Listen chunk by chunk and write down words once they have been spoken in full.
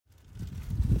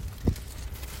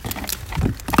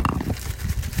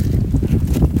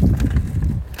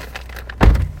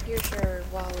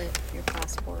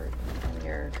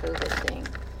COVID thing.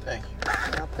 Thank you.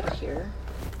 And I'll put it here.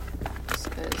 Just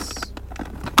because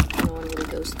no one really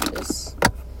goes through this.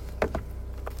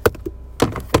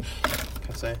 Can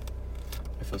I say?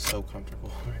 I feel so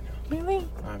comfortable right now. Really?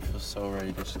 I feel so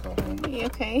ready to just go home.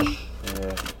 Okay.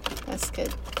 Yeah. That's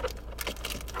good.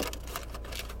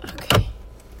 Okay.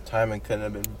 Timing couldn't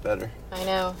have been better. I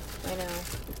know. What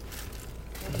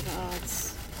are the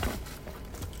odds?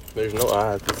 There's no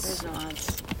odds. There's no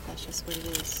odds. That's just what it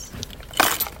is.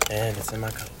 And it's in my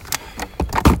coat.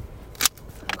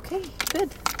 Okay,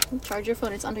 good. Charge your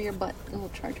phone. It's under your butt. A little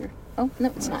charger. Oh,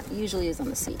 no, it's not. It usually is on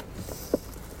the seat.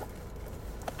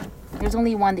 There's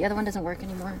only one. The other one doesn't work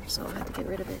anymore, so I have to get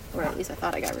rid of it. Or at least I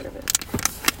thought I got rid of it.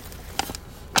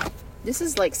 This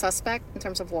is like suspect in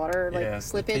terms of water, like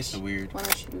slippage. It tastes weird. Why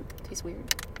don't you taste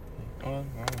weird? Well, I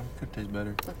don't know. It could taste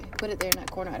better. Okay, put it there in that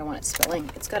corner. I don't want it spilling.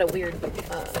 It's got a weird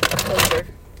closure.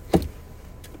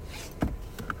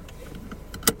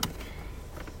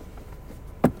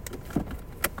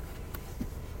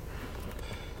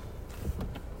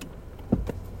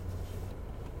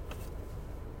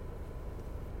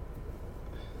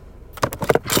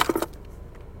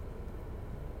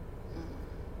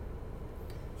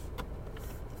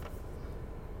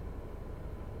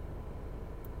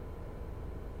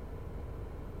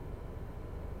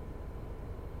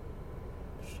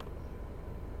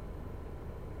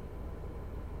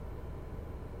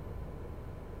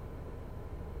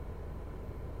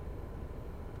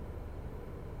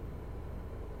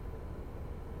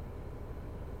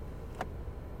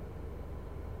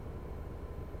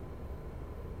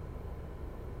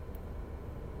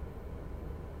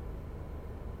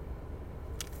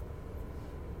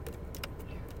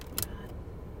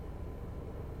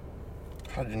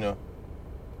 How did you know?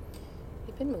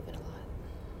 You've been moving a lot.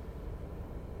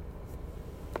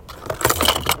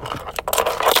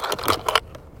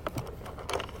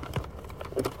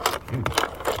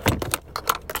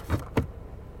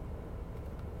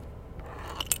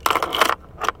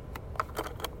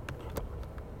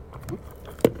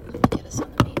 Get us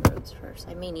on the main roads first.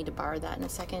 I may need to borrow that in a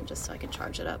second just so I can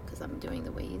charge it up because I'm doing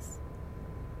the Waze.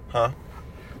 Huh?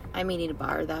 I may need to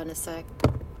borrow that in a sec.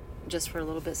 Just for a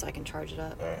little bit so I can charge it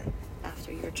up. All right.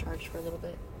 After you're charged for a little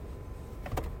bit.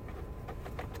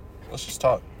 Let's just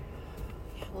talk.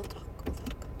 Yeah, we'll talk.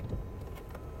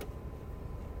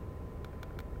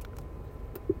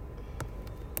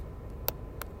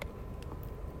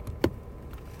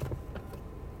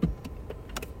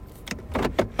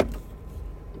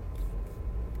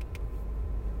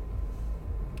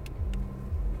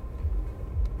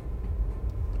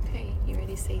 Okay, you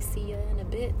ready to say see ya in a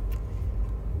bit?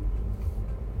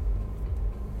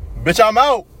 Bitch, I'm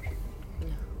out. No.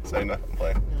 Say nothing.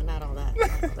 Play. No, not all that.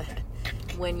 Not all that.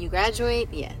 When you graduate,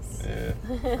 yes. Yeah.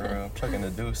 For real. I'm chucking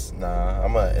the deuce. Nah,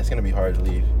 it's gonna be hard to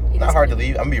leave. It Not is hard to gonna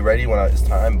leave. I'm gonna be ready when it's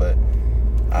time, but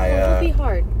it'll be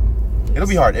hard. It'll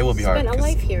be hard. It will be hard. Spend a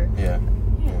life here. Yeah.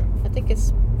 Yeah. I think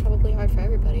it's probably hard for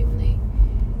everybody when they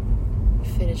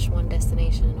finish one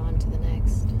destination and on to the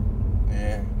next.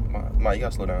 Yeah. Ma, you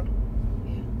gotta slow down.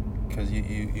 Yeah. Because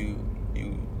you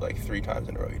like 3 times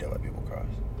in a row you didn't let people cross.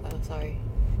 Oh, sorry.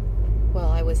 Well,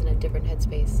 I was in a different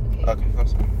headspace. Okay. Okay, I'm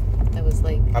sorry. I was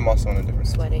like I'm also in a different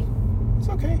sweating. It's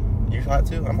okay. You're hot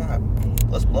too. I'm hot.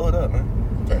 Let's blow it up,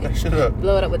 man. Turn that shit up.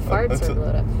 Blow it up with farts or blow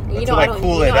it up? You know, I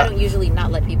I don't usually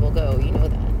not let people go. You know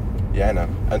that. Yeah, I know.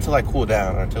 Until I cool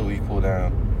down. Until we cool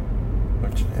down.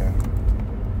 Which, yeah.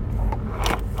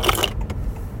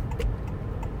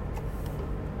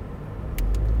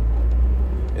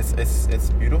 It's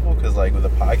beautiful because like with a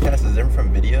podcast it's different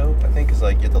from video. I think it's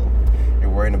like you're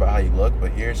worrying about how you look,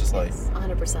 but here it's just like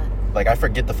 100%. Like I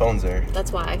forget the phone's there.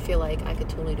 That's why I feel like I could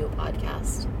totally do a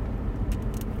podcast.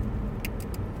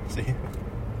 See?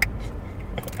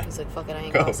 He's like, fuck it, I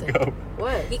ain't Go. crossing.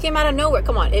 What? He came out of nowhere.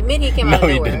 Come on, admit he came out of No,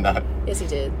 nowhere. he did not. Yes, he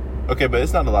did. Okay, but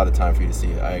it's not a lot of time for you to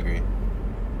see it. I agree.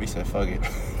 We said fuck it.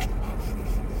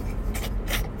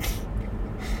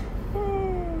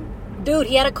 Dude,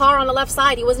 he had a car on the left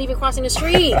side. He wasn't even crossing the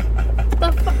street.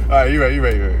 The fuck? All right, you're right.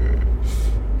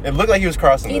 It looked like he was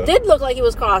crossing. He though. did look like he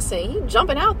was crossing. He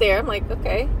jumping out there. I'm like,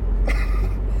 okay.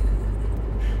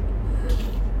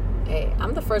 Hey,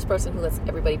 I'm the first person who lets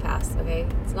everybody pass, okay?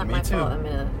 It's not Me my too. fault. I'm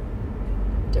in a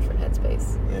different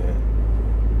headspace. Yeah.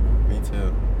 Me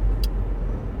too.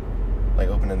 Like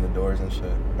opening the doors and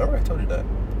shit. Remember I told you that?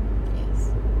 Yes.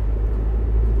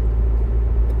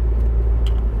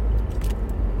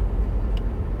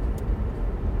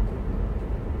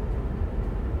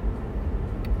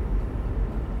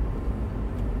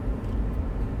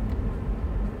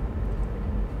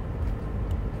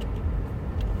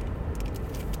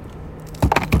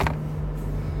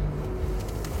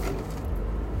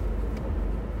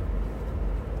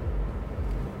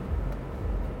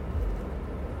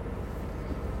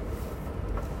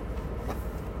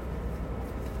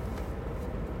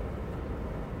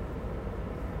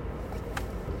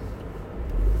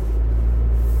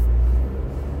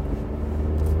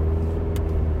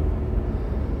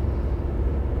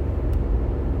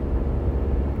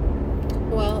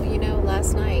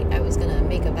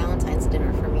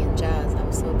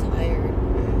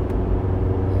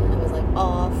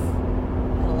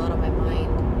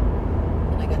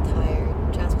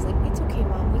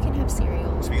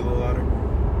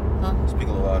 Speak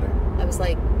a little louder. I was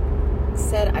like,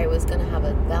 said I was gonna have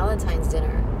a Valentine's dinner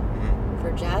Mm-hmm.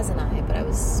 for Jazz and I, but I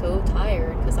was so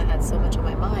tired because I had so much on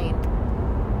my mind.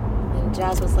 And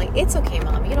Jazz was like, "It's okay,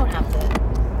 Mom. You don't have to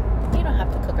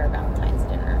cook our Valentine's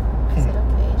dinner." I said,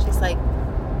 "Okay." She's like,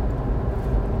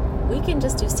 "We can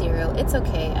just do cereal. It's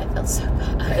okay." I felt so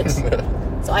bad.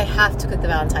 So I have to cook the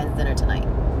Valentine's dinner tonight.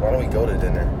 Why don't we go to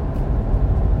dinner?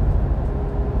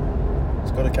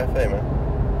 Let's go to a cafe, man.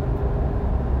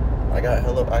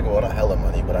 Not hella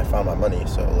money, but I found my money,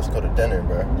 so let's go to dinner,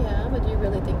 bro. Yeah, but do you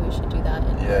really think we should do that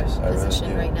in Yes, our I really position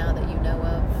do. right now that you know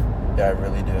of? Yeah, I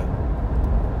really do.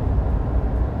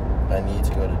 I need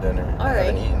to go to dinner. All I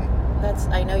haven't right.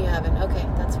 eaten. I know you haven't. Okay,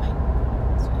 that's fine.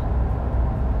 That's fine.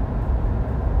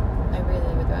 I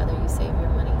really would rather you save your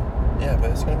money. Yeah,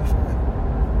 but it's gonna be fine.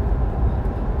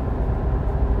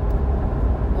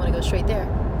 You want to go straight there,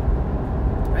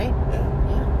 right? Yeah.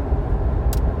 Yeah.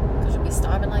 Because you'll be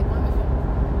starving like mine.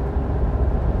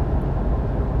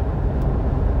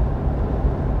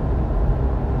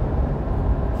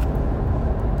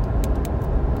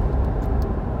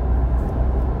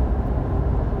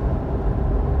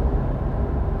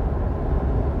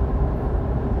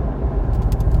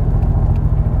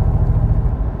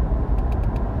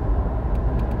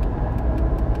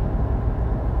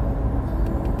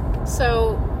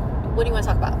 So, what do you want to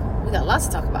talk about? We got lots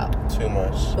to talk about. Too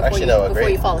much. Before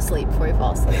you fall asleep.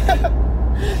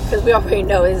 Because we already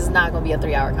know this is not going to be a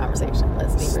 3-hour conversation.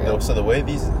 Let's be real. So the way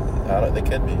these, they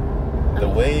could be.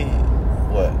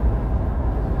 What?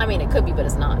 I mean, it could be, but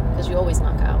it's not. Because you always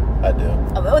knock out. I do.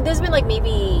 Oh, there's been like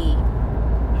maybe...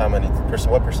 How many?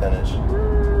 What percentage?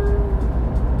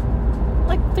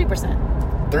 Like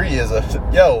 3%. 3 is a...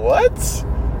 Yo, what?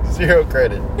 0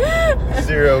 credit.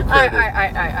 0 credit. All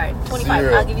right. 25.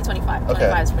 0. I'll give you 25. Okay.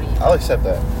 25 is pretty easy. I'll accept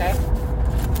that. Okay?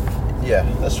 Yeah,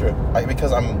 that's true.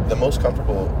 Because I'm the most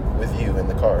comfortable with you in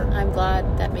the car. I'm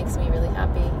glad. That makes me really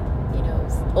happy. You know,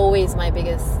 it's always my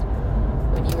biggest...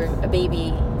 When you were a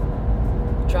baby,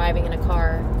 driving in a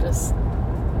car, just...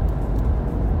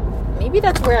 Maybe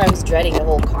that's where I was dreading the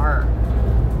whole car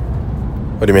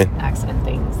What do you mean? accident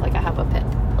things. Like, I have a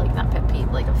not pet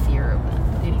peeve, like a fear of it.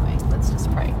 But anyway, let's just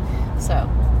pray. So,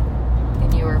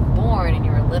 when you were born and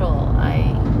you were little,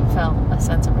 I felt a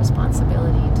sense of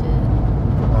responsibility to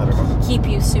I don't know. keep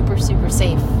you super, super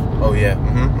safe. Oh, yeah.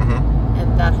 Mm-hmm.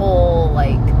 And that whole,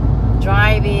 like,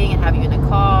 driving and having you in a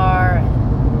car,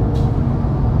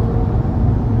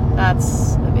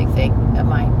 that's a big thing of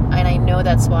mine. And I know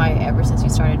that's why ever since you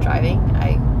started driving,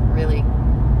 I really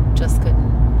just couldn't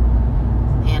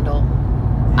handle.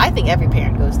 I think every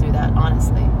parent goes through that,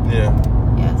 honestly. Yeah.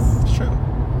 Yes. It's true.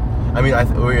 I mean,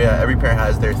 every parent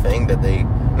has their thing that they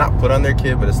not put on their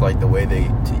kid, but it's like the way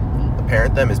they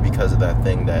parent them is because of that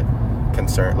thing that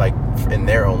in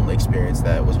their own experience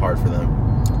that was hard for them.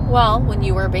 Well, when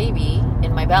you were a baby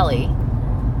in my belly,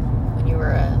 when you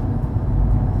were a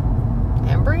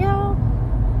embryo?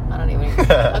 I don't even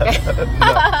okay.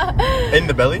 No. In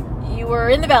the belly? You were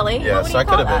in the belly. Yeah, what do so you I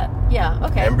call could have that? Yeah,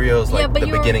 okay. Embryo's like but the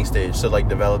you were- beginning stage, so like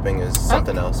developing is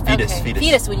something else. Fetus.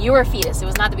 Fetus, when you were a fetus. It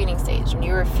was not the beginning stage. When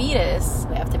you were a fetus,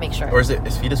 we have to make sure. Or is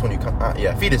fetus when you come?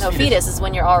 Yeah, fetus. No, fetus is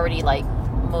when you're already like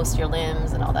most of your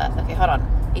limbs and all that. Okay, hold on.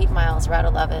 8 miles, Route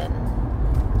 11,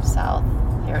 South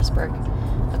Harrisburg.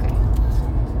 Okay.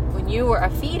 When you were a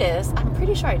fetus, I'm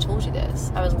pretty sure I told you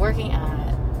this. I was working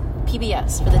at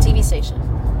PBS for the TV station.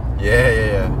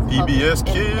 Yeah. PBS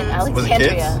in Kids. Alexandria. Was it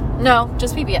kids? No,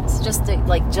 just PBS. Just the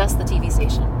TV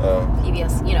station. Oh.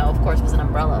 PBS, of course, was an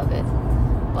umbrella of it.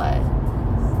 But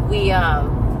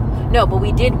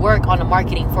we did work on the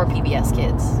marketing for PBS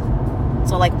Kids.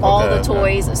 So like all the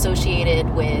toys associated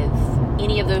with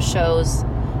any of those shows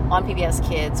on PBS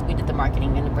Kids, we did the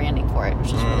marketing and the branding for it,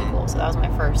 which is really cool. So that was my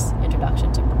first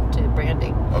introduction to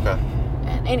branding. Okay.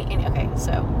 And okay,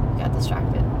 so got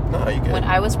distracted. No, you good. When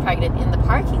I was pregnant in the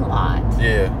parking lot,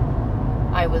 Yeah.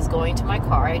 I was going to my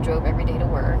car. I drove every day to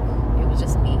work. It was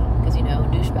just me because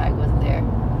douchebag wasn't there.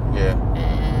 Yeah.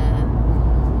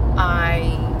 And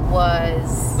I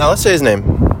was Now let's say his name.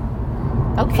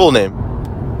 okay. Full name.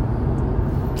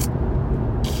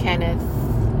 Kenneth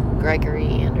Gregory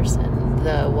Anderson,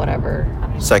 the whatever.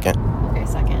 Second. Okay,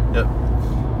 second. Yep.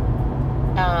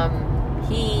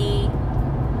 He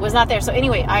was not there. So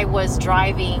anyway, I was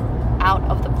driving out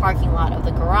of the parking lot of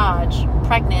the garage,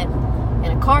 pregnant,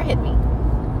 and a car hit me.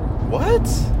 What?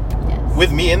 Yes.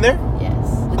 With me in there? Yes.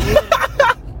 With you,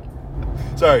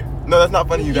 Sorry. No, that's not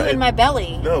funny. you in my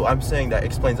belly. No, I'm saying that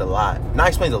explains a lot. Not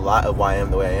explains a lot of why I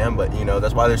am the way I am, but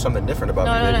that's why there's something different about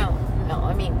me. No.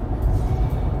 I mean,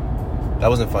 that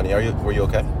wasn't funny. Were you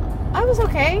okay? I was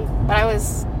okay, but I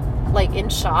was like in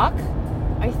shock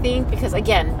I think because,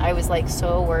 again, I was like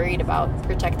so worried about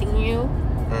protecting you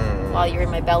while you're in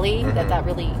my belly that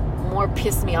really more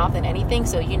pissed me off than anything.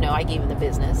 So, I gave him the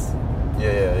business.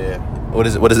 Yeah. What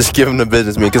does this give him the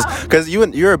business mean? Because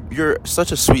you're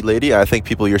such a sweet lady. I think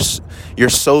you're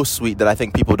so sweet that I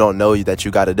think people don't know that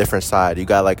you got a different side. You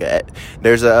got like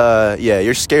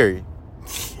you're scary.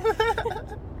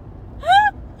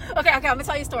 Okay, I'm gonna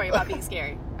tell you a story about being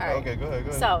scary. All right. Okay, go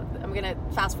ahead. So I'm gonna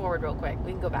fast forward real quick.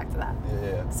 We can go back to that.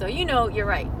 Yeah. So you're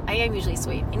right. I am usually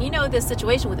sweet, and this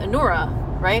situation with Anura,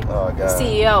 right? Oh God. The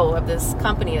CEO of this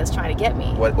company that's trying to get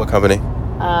me. What company?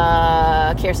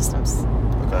 Care Systems.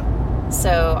 Okay.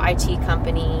 So IT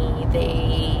company,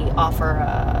 they offer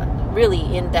a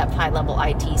really in-depth, high-level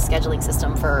IT scheduling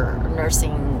system for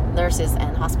nurses,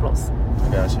 and hospitals. I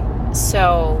got you.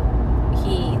 So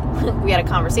we had a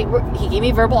conversation. He gave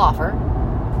me a verbal offer.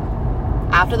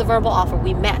 After the verbal offer,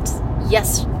 we met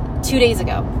 2 days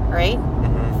ago, right?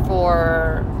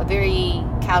 For a very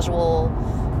casual,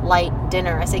 light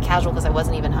dinner. I say casual because I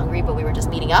wasn't even hungry, but we were just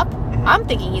meeting up. I'm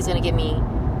thinking he's going to give me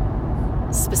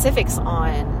specifics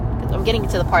on. I'm getting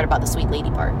to the part about the sweet lady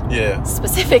part. Yeah.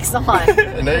 Specifics on.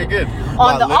 No, you're good.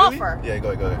 On the offer. Yeah,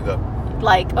 go.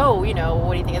 Like, what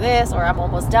do you think of this? Or I'm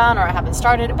almost done, or I haven't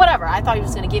started. Whatever. I thought he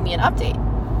was going to give me an update.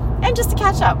 And just to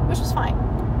catch up, which was fine.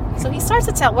 So he starts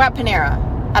to tell, we're at Panera,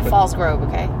 at Falls Grove,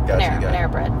 okay? Panera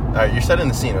Bread. All right, you're setting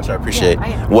the scene, which I appreciate. Yeah, I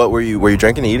am. What were you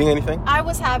drinking, eating anything? I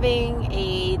was having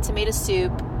a tomato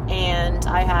soup, and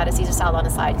I had a Caesar salad on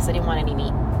the side because I didn't want any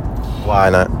meat. Why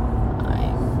not?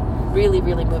 I'm really,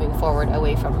 really moving forward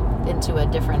into a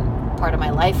different part of my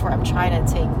life where I'm trying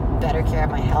to take better care of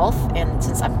my health. And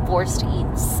since I'm forced to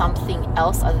eat something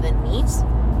else other than meat,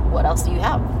 what else do you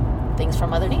have? Things from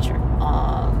Mother Nature.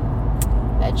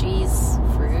 Veggies,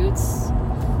 fruits,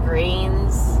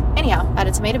 grains. Anyhow, I had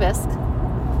a tomato bisque.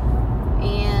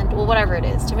 And, whatever it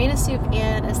is. Tomato soup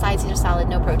and a side Caesar salad,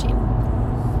 no protein.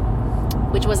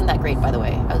 Which wasn't that great, by the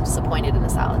way. I was disappointed in the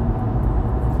salad.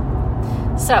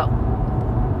 So,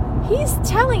 he's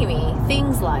telling me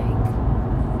things like,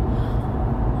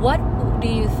 what do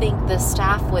you think the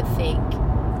staff would think,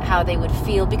 how they would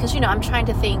feel? Because, I'm trying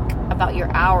to think about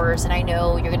your hours, and I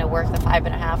know you're going to work the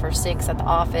 5.5 or 6 at the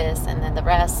office, and then the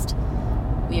rest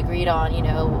we agreed on,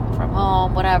 from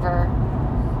home, whatever.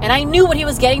 And I knew what he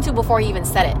was getting to before he even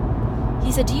said it.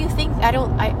 He said, do you think,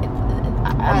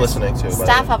 I'm listening to it.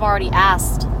 Staff have already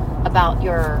asked about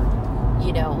your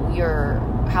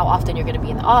how often you're going to be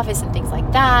in the office and things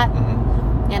like that.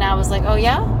 And I was like, oh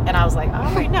yeah? And I was like,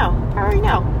 I already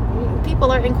know.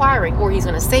 People are inquiring. Or he's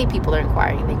going to say people are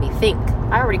inquiring. Make me think.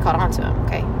 I already caught on to him,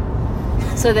 okay?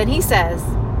 So then he's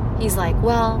like,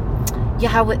 well, yeah,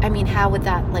 how would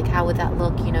that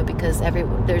look, because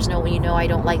there's no, I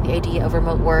don't like the idea of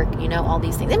remote work, all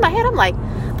these things. In my head, I'm like,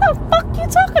 the fuck you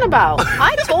talking about?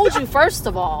 I told you, first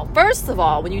of all,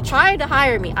 when you tried to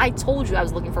hire me, I told you I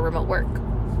was looking for remote work.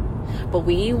 But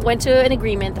we went to an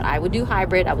agreement that I would do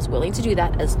hybrid. I was willing to do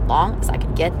that as long as I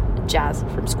could get Jazz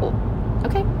from school.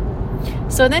 Okay?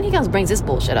 So then he brings this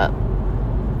bullshit up.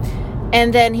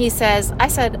 And then I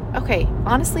said, okay,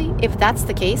 honestly, if that's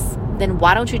the case, then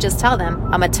why don't you just tell them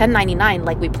I'm a 1099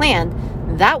 like we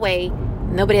planned? That way,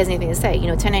 nobody has anything to say.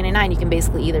 1099, you can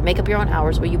basically either make up your own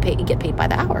hours or you get paid by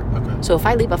the hour. Okay. So if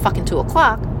I leave at fucking 2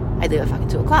 o'clock, I leave at fucking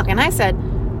 2 o'clock. And I said,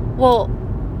 well,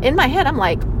 in my head, I'm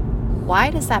like, why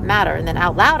does that matter? And then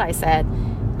out loud, I said,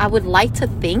 I would like to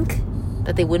think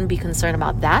that they wouldn't be concerned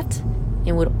about that,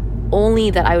 and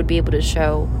that I would be able to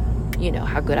show,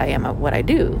 how good I am at what I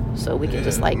do. So we can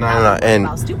just and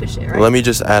about stupid shit, right? Let me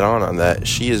just add on that.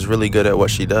 She is really good at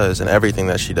what she does and everything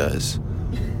that she does.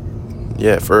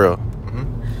 Yeah, for real.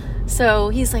 Mm-hmm. So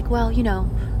he's like, well,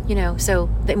 so,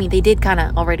 they did kind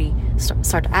of already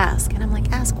start to ask. And I'm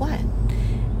like, ask what?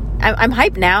 I'm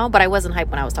hyped now, but I wasn't hyped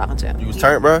when I was talking to him. You was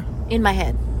turned, bro? In my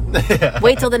head.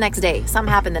 Wait till the next day.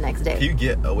 Something happened the next day. Can you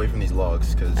get away from these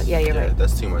logs? Because you're right.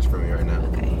 That's too much for me right now.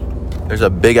 Okay. There's a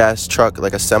big ass truck,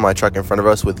 like a semi truck in front of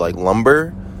us with like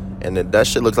lumber, and that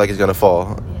shit looks like it's gonna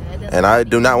fall. Yeah, it does. And I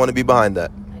do not want to be behind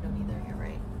that. I don't either. You're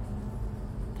right.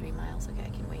 3 miles. Okay, I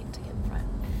can wait to get in front.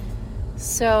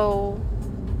 So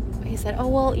he said, "Oh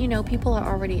well, people are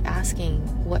already asking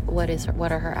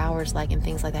what are her hours like and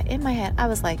things like that." In my head, I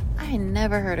was like, I had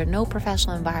never heard of no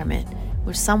professional environment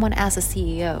where someone asks a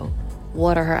CEO,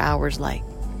 "What are her hours like,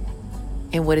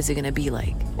 and what is it gonna be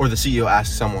like?" Or the CEO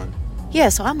asks someone. Yeah,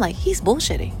 so I'm like, he's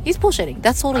bullshitting.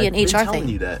 That's totally an HR thing. I've been telling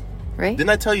you that. Right? Didn't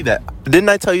I tell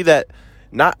you that?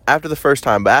 Not after the first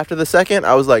time, but after the second,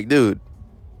 I was like, dude,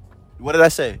 what did I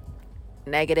say?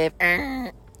 Negative.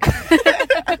 I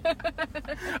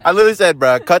literally said,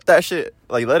 bro, cut that shit.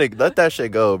 Like, let that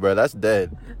shit go, bro. That's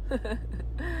dead.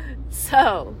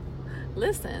 So,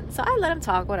 listen. So I let him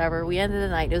talk, whatever. We ended the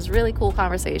night. It was a really cool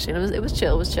conversation. It was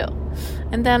chill.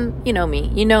 And then, you know me.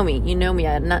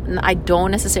 I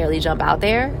don't necessarily jump out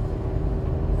there.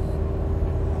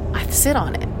 I have to sit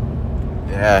on it.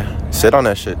 Yeah, sit on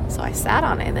that shit. So I sat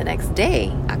on it, and the next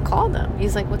day, I called him.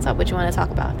 He's like, what's up? What you want to talk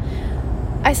about?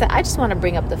 I said, I just want to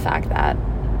bring up the fact that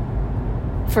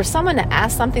for someone to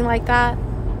ask something like that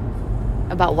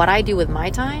about what I do with my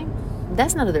time,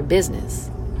 that's none of their business.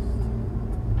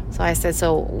 So I said,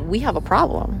 so we have a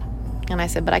problem. And I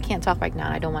said, but I can't talk right now,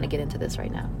 and I don't want to get into this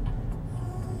right now.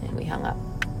 And we hung up.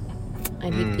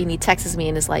 And he texts me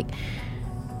and is like,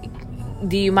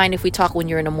 do you mind if we talk when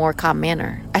you're in a more calm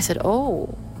manner? I said,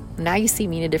 oh, now you see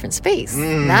me in a different space.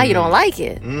 Now you don't like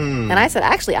it. And I said,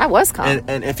 actually, I was calm.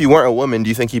 And if you weren't a woman, do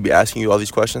you think he'd be asking you all these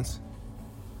questions?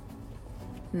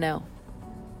 No.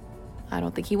 I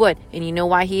don't think he would. And you know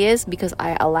why he is? Because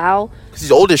I allow... Because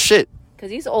he's old as shit. Because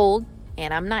he's old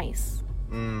and I'm nice.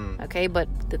 Okay?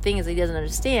 But the thing is, he doesn't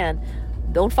understand.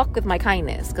 Don't fuck with my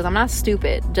kindness. Because I'm not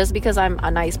stupid. Just because I'm a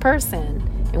nice person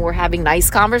and we're having nice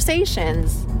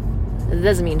conversations, it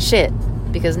doesn't mean shit.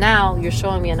 Because now you're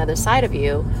showing me another side of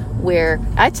you where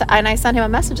and I sent him a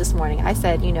message this morning. I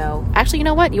said, actually, you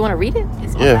know what? You want to read it?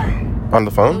 It's on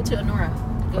the phone? Go to Honora.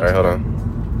 All right, hold on.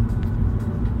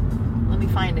 Let me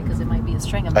find it because it might be a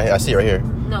string of I see it right here.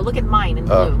 No, look at mine in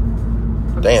blue.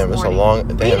 Damn, it's a long...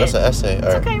 Damn, that's an essay.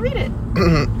 It's okay, read it.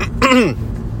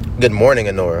 Good morning,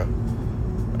 Honora.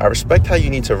 I respect how you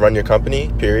need to run your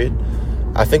company, period.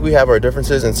 I think we have our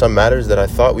differences in some matters that I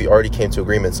thought we already came to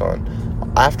agreements on.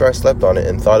 After I slept on it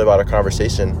and thought about our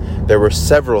conversation, there were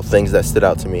several things that stood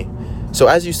out to me. So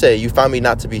as you say, you found me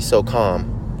not to be so calm, ...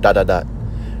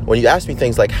 When you ask me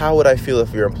things like, how would I feel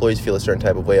if your employees feel a certain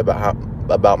type of way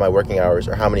about my working hours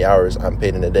or how many hours I'm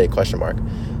paid in a day, ?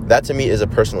 That to me is a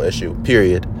personal issue,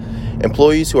 period.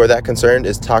 Employees who are that concerned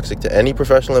is toxic to any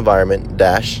professional environment, ...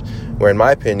 where in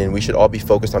my opinion, we should all be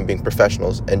focused on being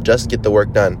professionals and just get the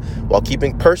work done while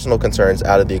keeping personal concerns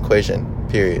out of the equation,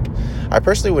 period. I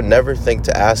personally would never think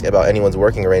to ask about anyone's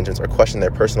working arrangements or question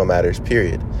their personal matters,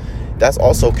 period. That's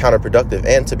also counterproductive,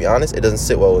 and to be honest, it doesn't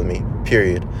sit well with me,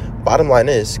 period. Bottom line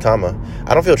is,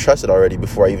 I don't feel trusted already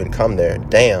before I even come there.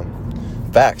 Damn.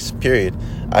 Facts, period.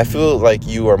 I feel like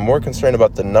you are more concerned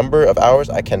about the number of hours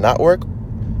I cannot work,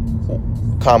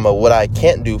 what I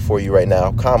can't do for you right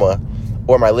now,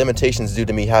 or my limitations due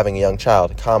to me having a young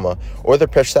child, or the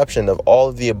perception of all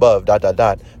of the above, ...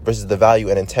 versus the value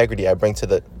and integrity I bring to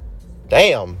the...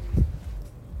 Damn.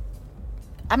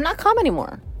 I'm not calm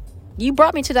anymore. You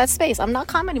brought me to that space. I'm not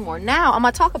calm anymore. Now I'm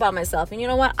going to talk about myself. And you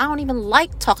know what? I don't even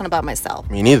like talking about myself.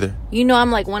 Me neither.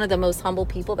 I'm like one of the most humble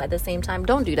people, but at the same time,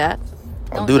 don't do that.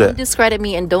 Don't do that. Don't discredit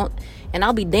me and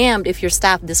I'll be damned if your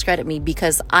staff discredit me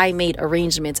because I made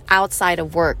arrangements outside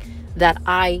of work that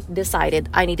I decided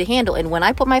I need to handle. And when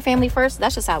I put my family first,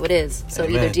 that's just how it is. So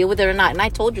either deal with it or not. And I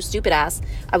told your stupid ass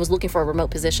I was looking for a remote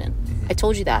position. I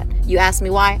told you that. You asked me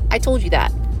why? I told you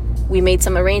that. We made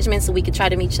some arrangements so we could try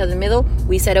to meet each other in the middle.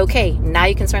 We said, okay, now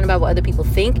you're concerned about what other people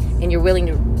think and you're willing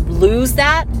to lose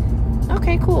that?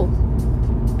 Okay, cool.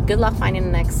 Good luck finding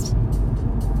the next.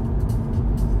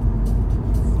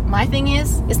 My thing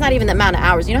is, it's not even the amount of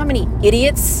hours. You know how many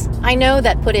idiots I know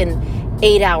that put in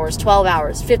 8 hours, 12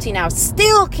 hours, 15 hours,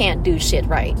 still can't do shit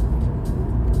right.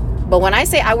 But when I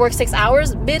say I work 6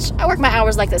 hours, bitch, I work my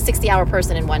hours like a 60-hour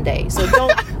person in one day. So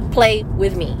don't play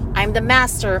with me. I'm the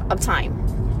master of time.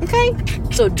 Okay?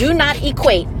 So do not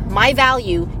equate my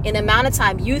value in the amount of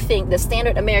time you think the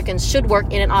standard Americans should work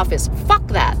in an office. Fuck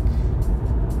that.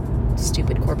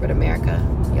 Stupid corporate America.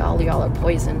 Y'all are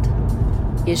poisoned.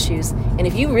 Issues. And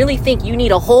if you really think you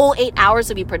need a whole 8 hours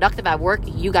to be productive at work,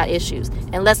 you got issues.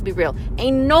 And let's be real.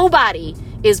 Ain't nobody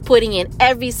is putting in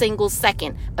every single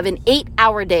second of an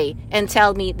 8-hour day and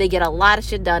tell me they get a lot of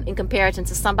shit done in comparison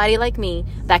to somebody like me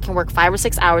that can work 5 or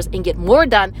 6 hours and get more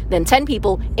done than 10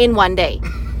 people in one day.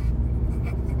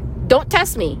 Don't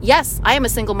test me. Yes, I am a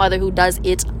single mother who does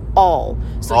it all.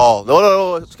 So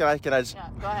No. Can I just... Yeah,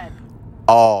 go ahead.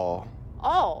 All.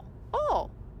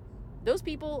 Those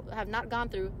people have not gone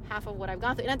through half of what I've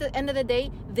gone through. And at the end of the day,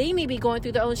 they may be going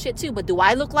through their own shit too. But do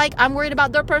I look like I'm worried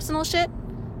about their personal shit?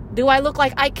 Do I look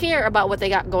like I care about what they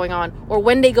got going on? Or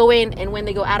when they go in and when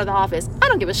they go out of the office? I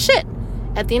don't give a shit.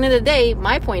 At the end of the day,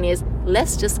 my point is,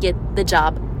 let's just get the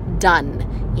job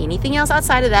done. Anything else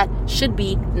outside of that should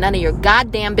be none of your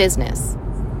goddamn business.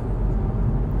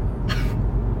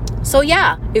 So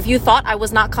yeah, if you thought I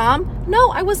was not calm, no,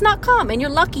 I was not calm. And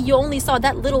you're lucky you only saw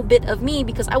that little bit of me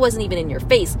because I wasn't even in your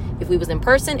face. If we was in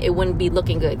person, it wouldn't be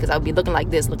looking good because I would be looking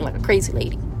like this, looking like a crazy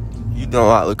lady. You do a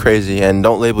lot look crazy, and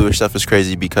don't label yourself as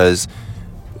crazy, because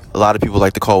a lot of people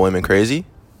like to call women crazy,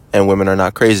 and women are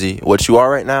not crazy. What you are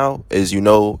right now is you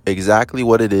know exactly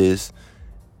what it is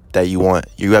that you want.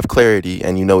 You have clarity,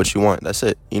 and you know what you want. That's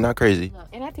it. You're not crazy.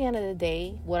 And at the end of the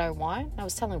day, what I want, I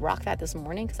was telling Rock that this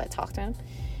morning because I talked to him.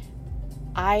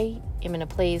 I am in a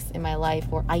place in my life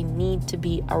where I need to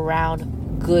be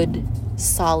around good,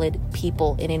 solid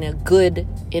people and in a good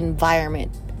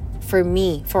environment for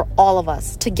me, for all of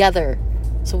us together,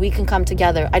 so we can come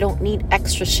together. I don't need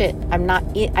extra shit.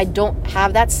 I don't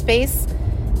have that space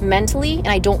mentally, and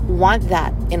I don't want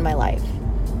that in my life.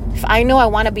 If I know I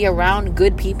want to be around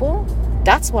good people,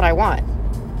 that's what I want.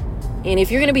 And if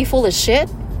you're going to be full of shit,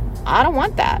 I don't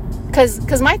want that.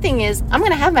 Because my thing is, I'm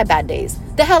going to have my bad days.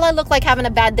 The hell I look like having a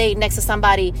bad day next to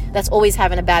somebody that's always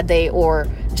having a bad day or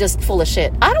just full of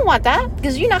shit. I don't want that,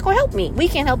 because you're not going to help me. We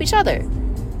can't help each other.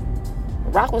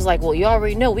 Rock was like, well, you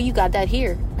already know. You got that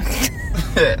here.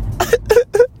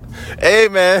 Hey,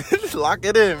 man. Lock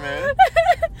it in, man.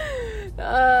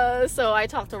 So I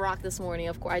talked to Rock this morning.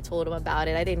 Of course, I told him about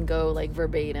it. I didn't go like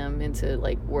verbatim into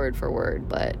like word for word,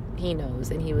 but he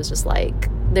knows. And he was just like,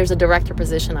 there's a director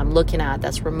position I'm looking at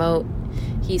that's remote.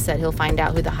 He said he'll find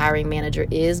out who the hiring manager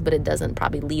is, but it doesn't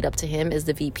probably lead up to him as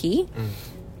the VP.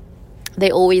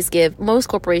 Most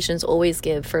corporations always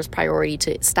give first priority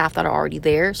to staff that are already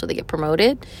there, so they get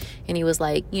promoted. And he was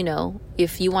like,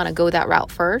 if you want to go that route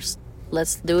first,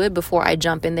 let's do it before I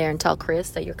jump in there and tell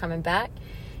Chris that you're coming back.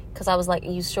 Because I was like,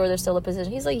 are you sure there's still a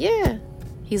position? He's like, yeah.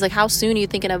 He's like, how soon are you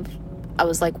thinking of? I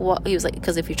was like, what? He was like,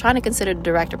 because if you're trying to consider the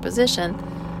director position,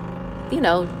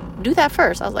 do that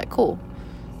first. I was like, cool.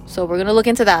 So we're going to look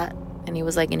into that. And he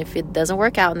was like, and if it doesn't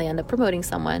work out and they end up promoting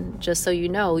someone, just so you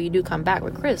know, you do come back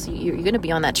with Chris. You're going to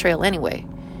be on that trail anyway.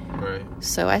 Right.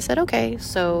 So I said, okay.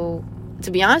 So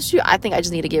to be honest with you, I think I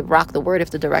just need to give Rock the word if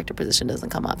the director position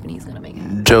doesn't come up, and he's going to make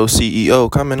it. Joe CEO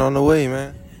coming on the way,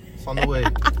 man. It's on the way.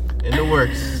 In the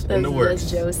works.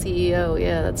 That's Joe CEO.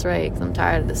 Yeah, that's right. 'Cause I'm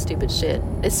tired of this stupid shit.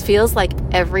 It feels like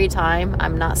every time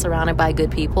I'm not surrounded by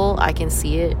good people, I can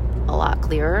see it a lot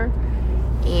clearer.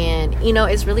 And,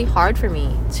 it's really hard for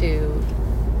me to...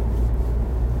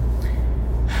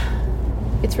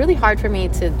 It's really hard for me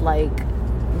to,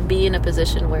 be in a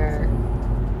position where...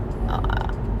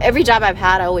 every job I've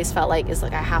had, I always felt like it's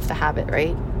like I have to have it,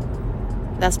 right?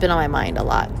 That's been on my mind a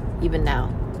lot, even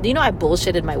now. I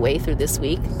bullshitted my way through this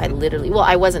week.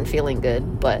 I wasn't feeling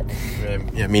good, but...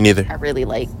 Yeah, me neither.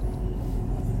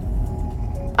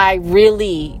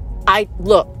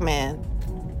 Look, man.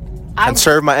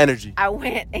 Conserve my energy. I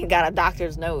went and got a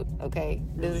doctor's note, okay?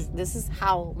 This is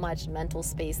how much mental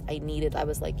space I needed. I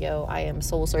was like, yo, I am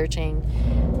soul searching.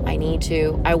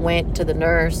 I went to the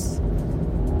nurse.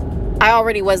 I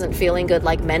already wasn't feeling good,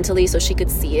 mentally, so she could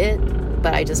see it.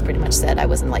 But I just pretty much said I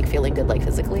wasn't, feeling good,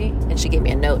 physically. And she gave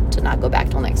me a note to not go back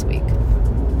till next week.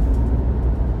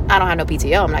 I don't have no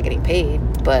PTO. I'm not getting paid.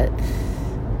 But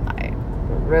I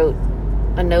wrote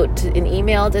a note and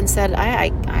emailed and said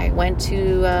I went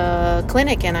to a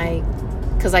clinic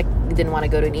because I didn't want to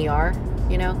go to an ER,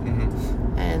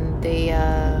 Mm-hmm. And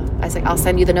I said, I'll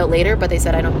send you the note later. But they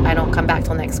said I don't come back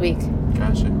till next week.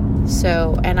 Gotcha.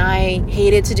 So, and I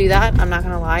hated to do that. I'm not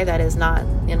going to lie. That is not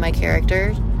in my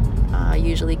character. I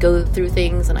usually go through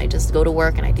things and I just go to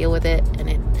work and I deal with it and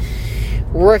it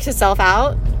works itself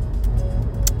out.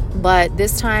 But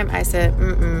this time I said,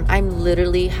 I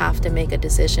literally have to make a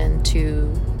decision to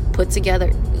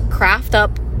craft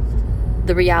up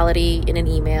the reality in an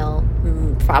email,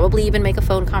 probably even make a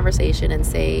phone conversation and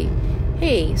say,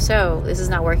 hey, so this is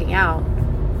not working out.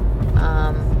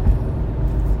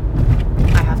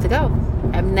 I have to go.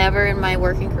 I've never in my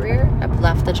working career have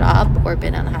left a job or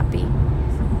been unhappy.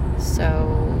 So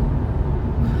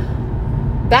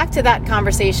back to that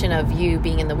conversation of you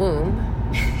being in the womb.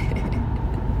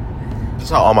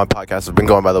 That's how all my podcasts have been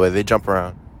going, by the way. They jump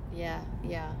around. Yeah.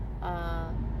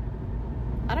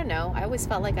 I don't know. I always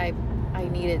felt like I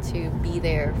needed to be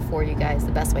there for you guys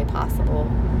the best way possible.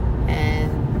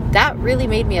 And that really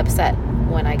made me upset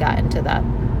when I got into that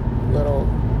little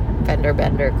fender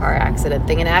bender car accident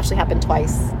thing. And it actually happened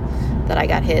twice that I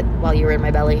got hit while you were in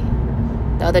my belly.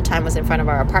 The other time was in front of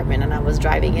our apartment and I was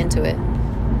driving into it.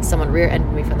 Someone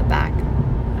rear-ended me from the back.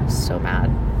 I was so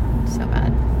mad. So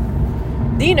mad.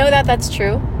 Do you know that that's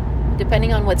true?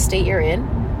 Depending on what state you're in,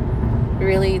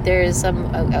 really there's some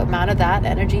amount of that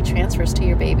energy transfers to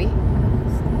your baby.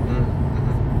 Mm-hmm.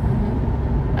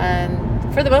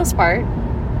 And for the most part,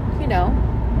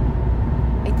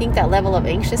 I think that level of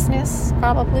anxiousness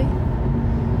probably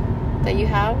that you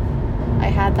have, I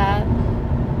had that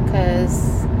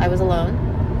because I was alone.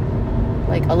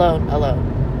 Alone.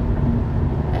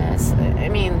 And Yes.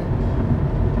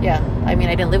 I mean,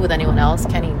 I didn't live with anyone else.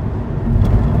 Kenny,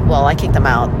 well, I kicked him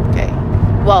out. Okay.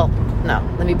 Well, no,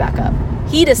 let me back up.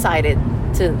 He decided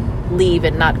to leave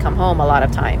and not come home a lot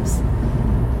of times.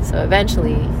 So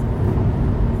eventually,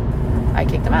 I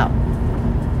kicked him out.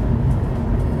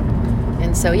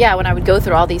 And so, when I would go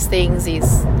through all these things,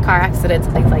 these car accidents,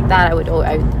 things like that, I would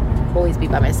always be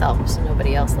by myself. So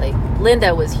nobody else. Like,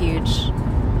 Linda was huge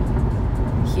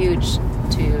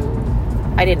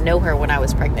I didn't know her when I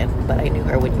was pregnant, but I knew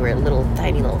her when you were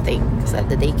tiny little things at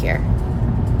the daycare.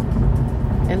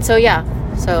 And so, I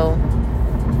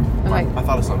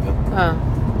thought of something. Oh.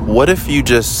 What if you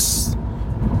just,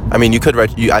 you could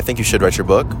write, I think you should write your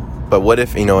book, but what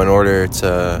if, in order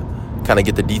to kind of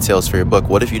get the details for your book,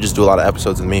 what if you just do a lot of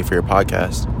episodes with me for your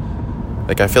podcast?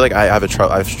 Like, I feel like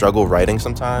I've struggled writing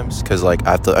sometimes, because, like,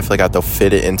 I feel like I have to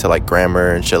fit it into, like,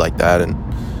 grammar and shit like that, and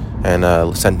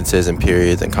sentences and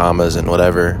periods and commas and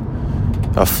whatever.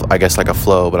 I guess like a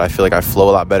flow, but I feel like I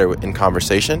flow a lot better in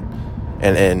conversation,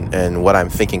 and what I'm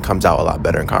thinking comes out a lot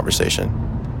better in conversation.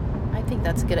 I think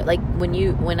that's good. Like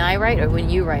when I write or when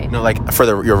you write? No, like for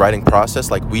your writing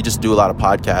process, like we just do a lot of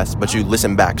podcasts, but you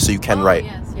listen back so you can write.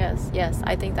 Yes.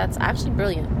 I think that's actually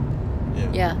brilliant.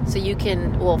 Yeah. So you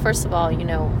can, well, first of all, you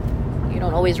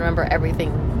don't always remember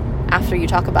everything after you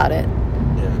talk about it.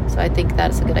 Yeah. So I think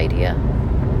that's a good idea.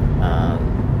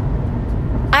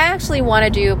 I actually want to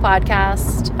do a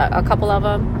podcast, a couple of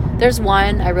them. There's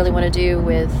one I really want to do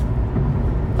with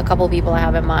a couple of people I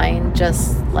have in mind,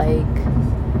 just like,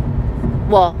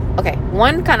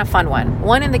 one kind of fun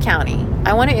one in the county.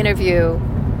 I want to interview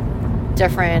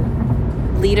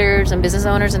different leaders and business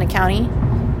owners in the county,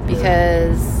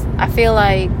 because I feel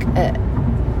like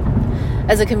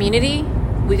as a community,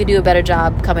 we could do a better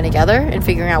job coming together and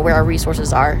figuring out where our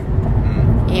resources are.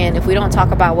 And if we don't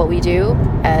talk about what we do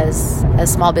as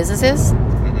small businesses,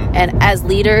 and as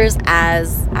leaders,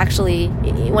 as actually,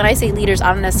 when I say leaders,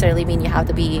 I don't necessarily mean you have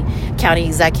to be county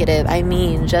executive. I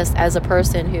mean just as a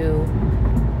person who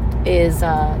is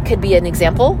could be an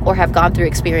example or have gone through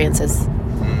experiences.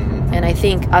 And I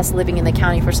think us living in the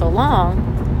county for so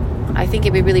long, I think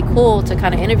it'd be really cool to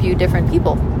kind of interview different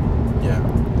people. Yeah.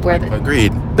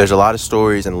 Agreed. There's a lot of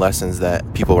stories and lessons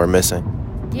that people are missing.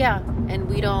 Yeah, and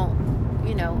we don't.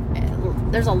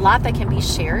 There's a lot that can be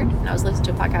shared. And I was listening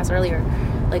to a podcast earlier.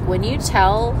 Like, when you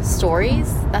tell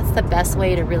stories, that's the best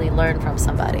way to really learn from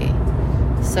somebody.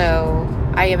 So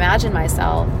I imagine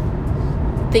myself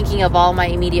thinking of all my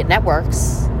immediate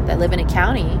networks that live in a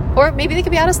county, or maybe they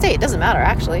could be out of state. It doesn't matter,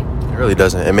 actually. It really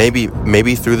doesn't. And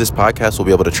maybe through this podcast, we'll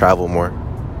be able to travel more.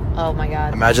 Oh my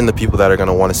God. Imagine the people that are going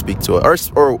to want to speak to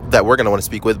us, or that we're going to want to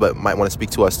speak with, but might want to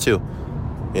speak to us too.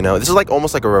 This is like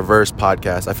almost like a reverse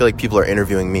podcast. I feel like people are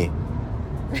interviewing me.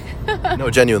 No,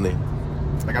 genuinely.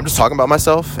 Like, I'm just talking about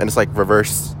myself, and it's like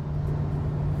reverse.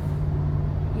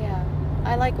 Yeah,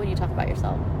 I like when you talk about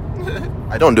yourself.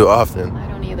 I don't do it often. I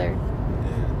don't either.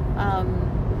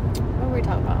 What were we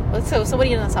talking about? So what are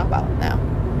you going to talk about now?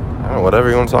 I don't know, whatever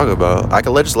you want to talk about. I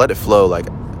could just let it flow, like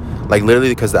literally,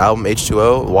 because the album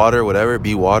H2O, water, whatever,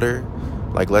 be water.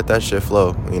 Like, let that shit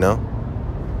flow,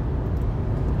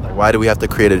 Like, why do we have to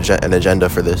create an agenda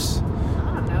for this?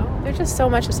 There's just so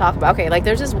much to talk about. Okay, like,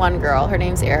 there's this one girl. Her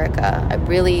name's Erica. I've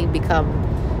really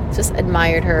just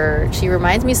admired her. She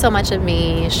reminds me so much of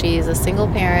me. She's a single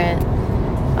parent,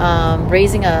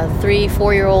 raising a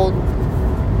 3-4-year-old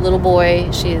little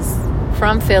boy. She's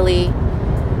from Philly.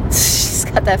 She's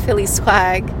got that Philly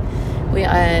swag.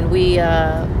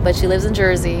 But she lives in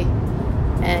Jersey,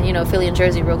 and Philly and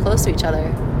Jersey real close to each other.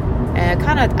 And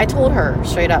I told her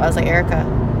straight up, I was like, Erica,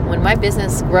 when my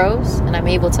business grows and I'm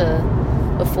able to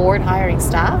afford hiring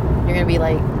staff, you're gonna be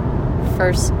like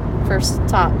first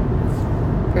top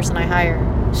person I hire.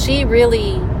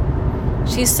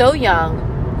 She's so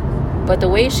young, but the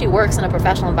way she works in a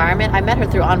professional environment, I met her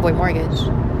through Envoy Mortgage.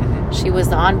 She was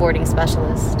the onboarding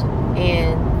specialist,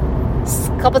 and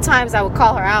a couple times I would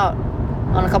call her out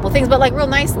on a couple things, but like real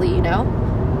nicely.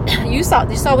 You saw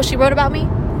what she wrote about me?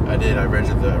 I did. I read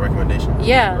the recommendation.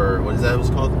 Yeah. Or what is that?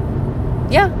 What's called?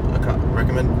 Yeah.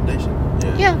 Recommendation.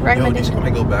 Yeah, recommendation. When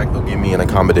I go back, they'll give me an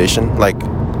accommodation. Like,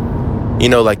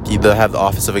 like they'll have the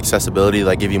Office of Accessibility,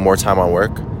 like give you more time on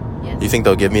work. Yes. You think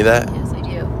they'll give me that? Yes, I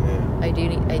do. Yeah. I do.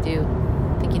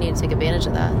 I think you need to take advantage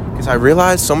of that. Because I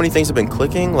realized so many things have been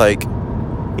clicking. Like,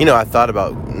 I thought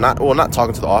about not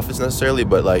talking to the office necessarily,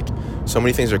 but like so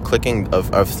many things are clicking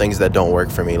of things that don't work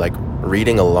for me. Like,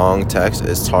 reading a long text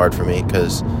is hard for me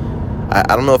because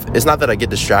I don't know if it's not that I get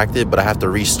distracted, but I have to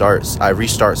restart. I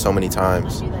restart so many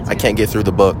times. I can't get through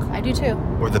the book. I do too.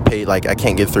 Or the page, like I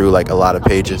can't get through like a lot of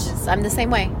pages. I'm the same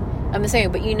way. I'm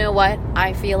saying, but you know what?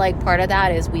 I feel like part of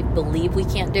that is we believe we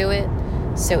can't do it.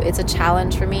 So it's a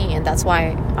challenge for me. And that's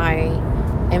why I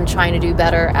am trying to do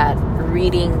better at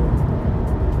reading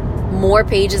more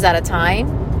pages at a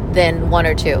time than one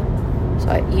or two. So,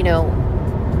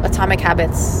 Atomic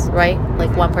Habits, right?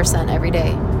 Like 1% every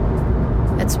day.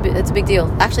 It's a big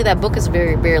deal. Actually, that book is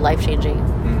very, very life-changing.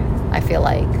 I feel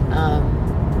like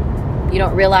you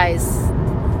don't realize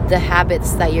the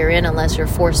habits that you're in unless you're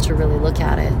forced to really look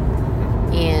at it.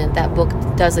 And that book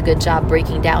does a good job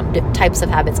breaking down types of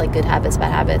habits, like good habits,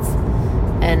 bad habits.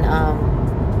 And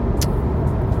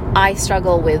I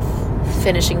struggle with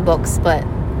finishing books, but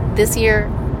this year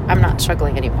I'm not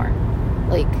struggling anymore.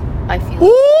 Like, I feel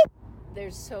like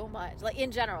there's so much, like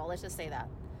in general, let's just say that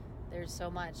there's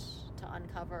so much to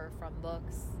uncover from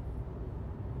books.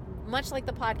 Much like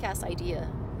the podcast idea,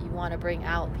 you want to bring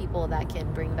out people that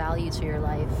can bring value to your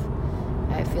life.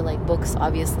 I feel like books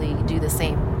obviously do the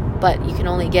same, but you can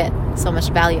only get so much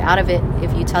value out of it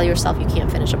if you tell yourself you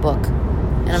can't finish a book.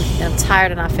 And I'm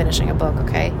tired of not finishing a book,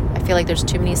 okay? I feel like there's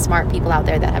too many smart people out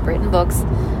there that have written books,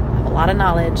 have a lot of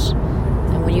knowledge,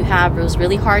 and when you have those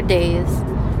really hard days,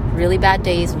 really bad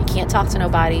days, when you can't talk to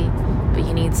nobody, but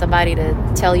you need somebody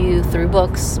to tell you through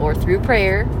books or through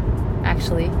prayer,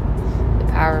 actually, the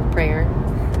power of prayer,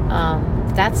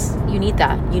 you need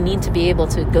that. You need to be able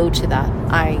to go to that.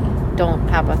 I don't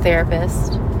have a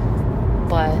therapist,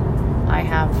 but I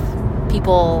have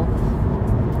people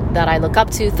that I look up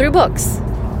to through books.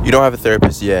 You don't have a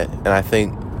therapist yet, and I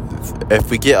think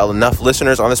if we get enough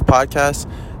listeners on this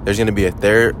podcast, there's going to be a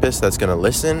therapist that's going to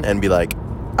listen and be like,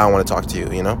 I want to talk to you,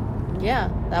 Yeah,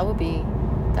 that would be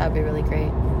really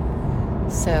great.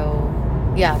 So,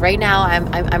 yeah, right now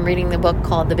I'm reading the book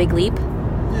called The Big Leap.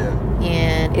 Yeah.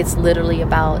 And it's literally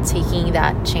about taking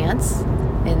that chance.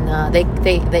 And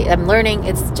I'm learning.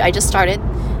 I just started.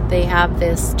 They have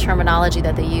this terminology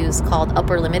that they use called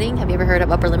upper limiting. Have you ever heard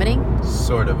of upper limiting?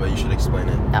 Sort of, but you should explain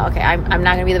it. Oh, okay, I'm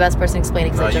not going to be the best person to explain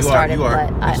it because I just started.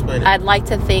 But I'd like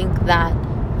to think that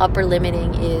upper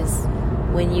limiting is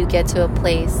when you get to a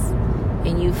place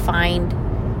and you find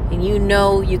and you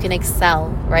can excel,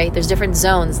 right? There's different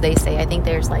zones, they say. I think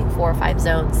there's like 4 or 5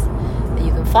 zones that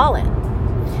you can fall in.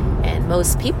 And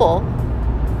most people,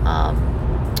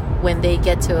 when they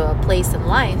get to a place in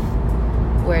life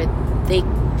where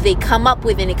they come up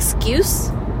with an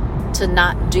excuse to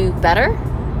not do better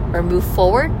or move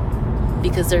forward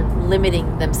because they're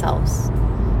limiting themselves.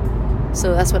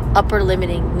 So that's what upper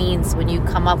limiting means, when you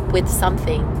come up with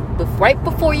something right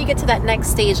before you get to that next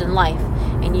stage in life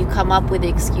and you come up with the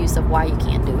excuse of why you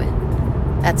can't do it.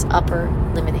 That's upper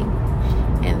limiting.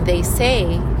 And they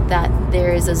say that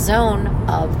there is a zone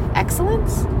of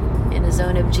excellence and a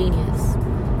zone of genius.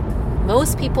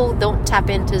 Most people don't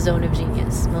tap into zone of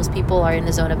genius. Most people are in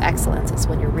the zone of excellence. It's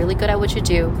when you're really good at what you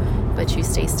do, but you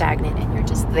stay stagnant and you're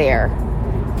just there.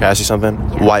 Can I ask you something?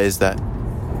 Yeah. Why is that?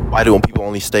 Why do people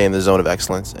only stay in the zone of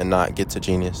excellence and not get to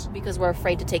genius? Because we're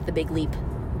afraid to take the big leap.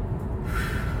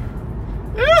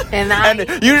 And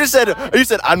you said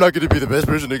I'm not going to be the best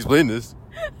person to explain this.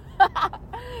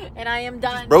 And I am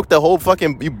done. Broke the whole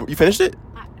fucking... You finished it?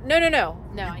 No.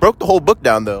 Broke the whole book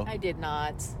down, though. I did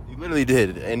not. You literally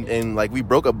did. And like, we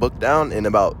broke a book down in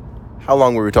about... How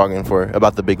long were we talking for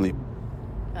about the big leap?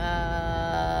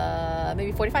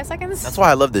 Maybe 45 seconds. That's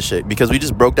why I love this shit, because we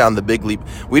just broke down the big leap.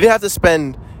 We didn't have to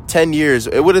spend 10 years.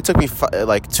 It would have took me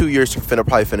 2 years to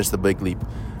probably finish the big leap.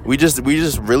 We just saved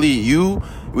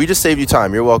you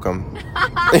time. You're welcome.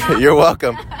 You're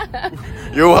welcome.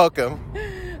 You're welcome.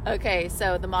 Okay,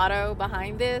 so the motto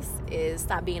behind this is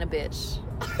stop being a bitch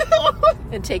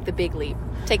and take the big leap.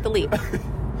 Take the leap.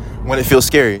 When it feels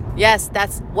scary. Yes,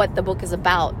 that's what the book is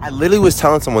about. I literally was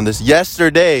telling someone this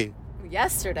yesterday.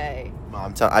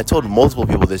 I told multiple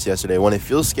people this yesterday. When it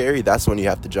feels scary, that's when you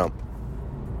have to jump.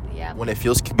 Yeah. When it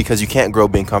feels, because you can't grow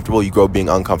being comfortable, you grow being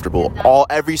uncomfortable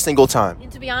every single time.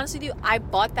 And to be honest with you, I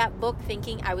bought that book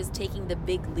thinking I was taking the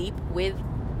big leap with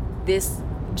this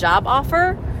job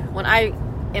offer. When I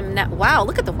am not, wow,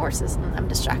 look at the horses. I'm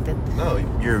distracted. No,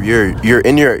 you're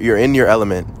in your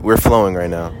element. We're flowing right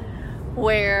now.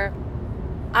 Where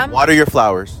water your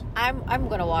flowers. I'm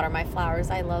gonna water my flowers.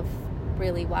 I love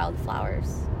really wild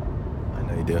flowers. I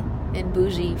know you do. And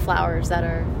bougie flowers that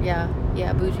are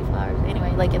bougie flowers.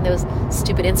 Anyway, like in those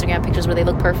stupid Instagram pictures where they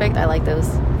look perfect. I like those.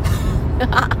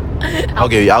 I'll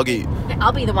be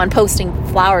the one posting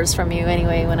flowers from you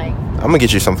anyway when I'm gonna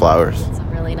get you some flowers. Some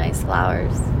really nice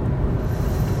flowers.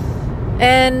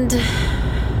 And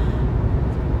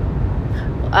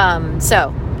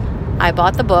so I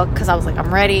bought the book because I was like,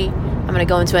 I'm ready. I'm gonna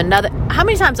go into another. How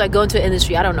many times do I go into an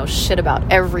industry I don't know shit about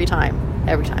every time?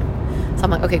 So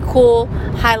I'm like, okay, cool.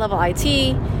 High level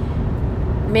IT,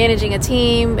 managing a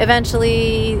team,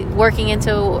 eventually working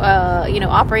into,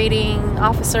 operating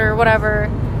officer, whatever.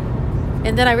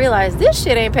 And then I realized this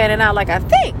shit ain't panning out like I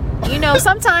think.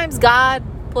 Sometimes God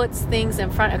puts things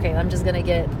in front. Okay, I'm just going to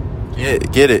get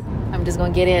it. I'm just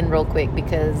going to get in real quick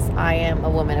because I am a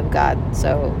woman of God.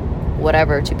 So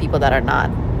whatever to people that are not,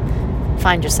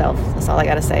 find yourself. That's all I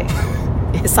got to say.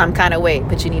 It's some kind of way,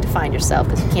 but you need to find yourself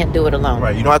because you can't do it alone.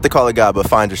 Right. You don't have to call it God, but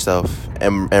find yourself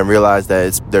and realize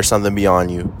that there's something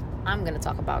beyond you. I'm going to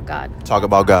talk about God. Talk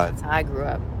about God. That's how I grew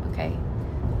up. Okay.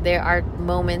 There are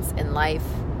moments in life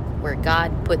where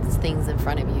God puts things in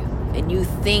front of you and you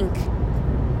think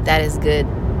that is good.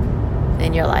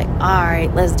 And you're like, all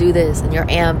right, let's do this. And you're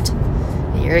amped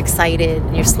and you're excited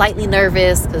and you're slightly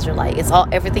nervous because you're like,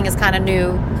 everything is kind of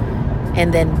new.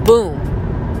 And then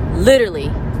boom, literally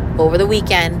over the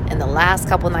weekend and the last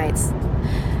couple nights,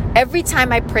 every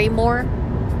time I pray more,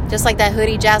 just like that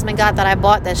hoodie Jasmine got that I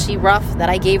bought, that she rough, that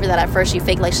I gave her, that at first she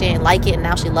faked like she didn't like it and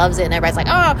now she loves it. And everybody's like,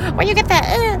 oh, where you get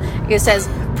that? It says,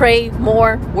 pray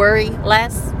more, worry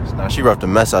less. Now she roughed a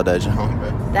mess out that junk.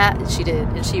 That she did,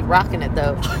 and she rocking it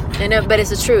though. But it's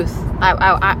the truth.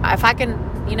 If I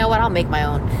can, you know what? I'll make my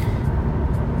own.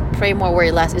 Pray more,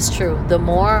 worry less. It's true. The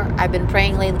more I've been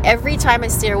praying lately, every time I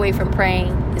steer away from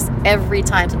praying, is every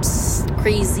time some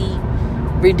crazy,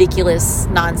 ridiculous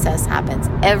nonsense happens.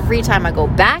 Every time I go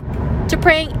back to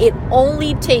praying, it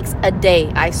only takes a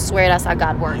day. I swear that's how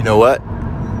God works. You know what?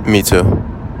 Me too.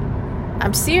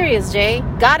 I'm serious, Jay.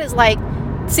 God is like,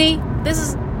 see,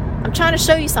 I'm trying to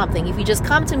show you something. If you just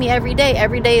come to me every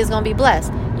day is going to be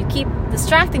blessed. You keep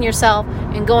distracting yourself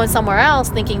and going somewhere else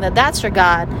thinking that that's your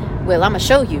God. Well, I'm going to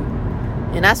show you.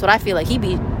 And that's what I feel like. He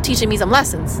be teaching me some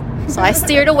lessons. So I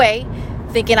steered away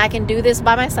thinking I can do this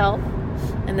by myself.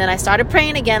 And then I started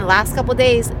praying again last couple of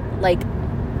days. Like,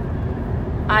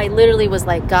 I literally was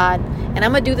like, God, and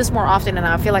I'm going to do this more often. And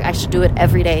I feel like I should do it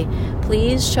every day.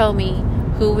 Please show me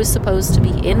who is supposed to be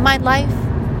in my life.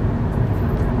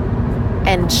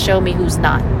 And show me who's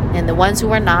not. And the ones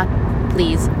who are not,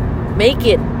 please make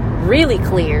it really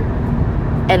clear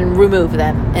and remove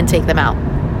them and take them out.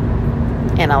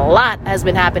 And a lot has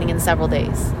been happening in several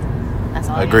days. That's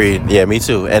all. Agreed. Yeah, me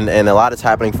too. And a lot is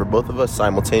happening for both of us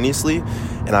simultaneously.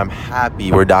 And I'm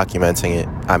happy we're documenting it.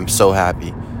 I'm so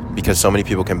happy because so many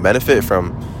people can benefit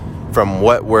from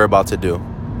what we're about to do.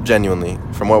 Genuinely,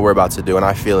 from what we're about to do. And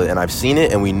I feel it. And I've seen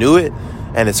it and we knew it.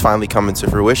 And it's finally coming to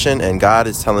fruition. And God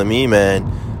is telling me, man,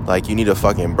 like, you need a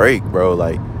fucking break, bro.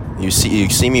 Like, you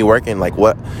see me working, like,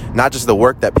 what? Not just the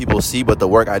work that people see, but the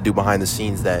work I do behind the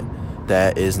scenes that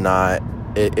is not,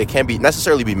 it can't be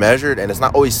necessarily be measured. And it's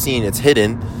not always seen. It's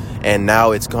hidden. And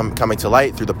now it's coming to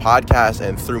light through the podcast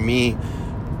and through me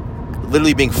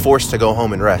literally being forced to go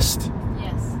home and rest.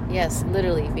 Yes,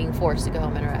 literally being forced to go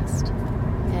home and rest.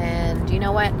 And you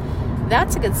know what?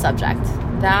 That's a good subject.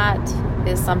 That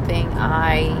is something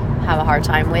I have a hard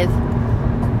time with.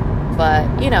 But,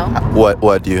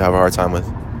 What do you have a hard time with?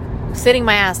 Sitting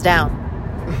my ass down.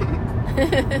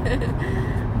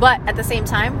 But at the same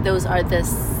time, those are the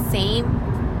same.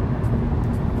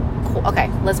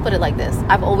 Okay, let's put it like this.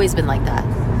 I've always been like that.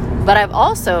 But I've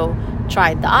also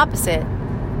tried the opposite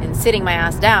in sitting my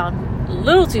ass down a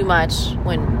little too much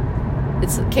when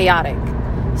it's chaotic.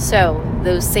 So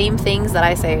those same things that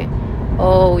I say,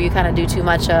 oh, you kind of do too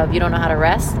much of, you don't know how to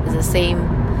rest, is the same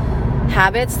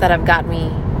habits that have got me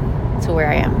to where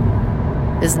I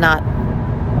am. Is not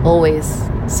always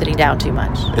sitting down too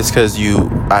much. It's because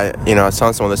I was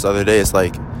telling someone this the other day, it's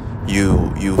like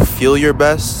you feel your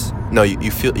best. No,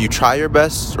 you try your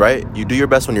best, right? You do your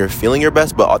best when you're feeling your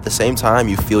best, but at the same time,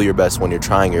 you feel your best when you're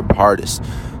trying your hardest.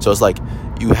 So it's like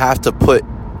you have to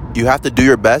do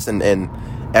your best and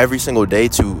every single day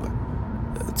to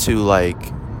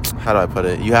like, how do I put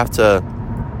it? You have to,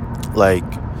 like,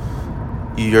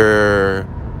 you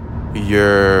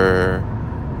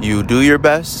do your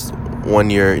best when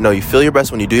you feel your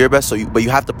best when you do your best. But you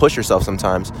have to push yourself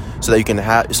sometimes so that you can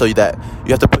that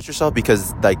you have to push yourself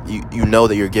because, like, you know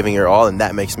that you're giving your all, and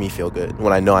that makes me feel good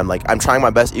when I know I'm trying my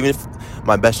best. Even if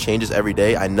my best changes every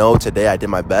day, I know today I did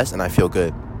my best and I feel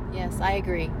good. Yes, I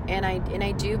agree. And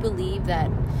I do believe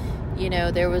that,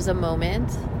 there was a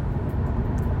moment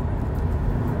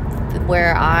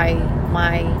where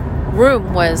my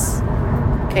room was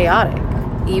chaotic,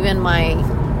 even my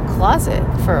closet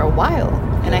for a while.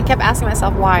 And I kept asking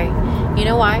myself why. You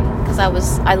know why? Because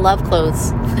I love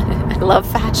clothes. I love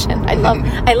fashion. I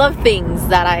love things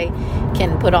that I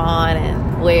can put on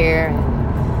and wear.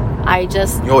 And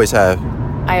You always have.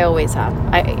 I always have.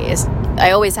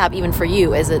 I always have, even for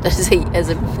you as a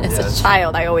Yes.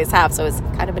 child, I always have. So it's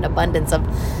kind of an abundance of,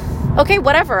 okay,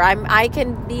 whatever. I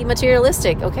can be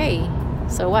materialistic. Okay,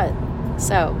 so what?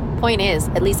 So point is,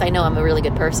 at least I know I'm a really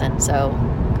good person. So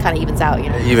it kind of evens out, you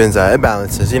know. It evens out. It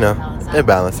balances, you know. It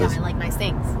balances. Yeah, I like nice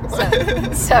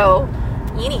things. So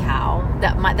anyhow,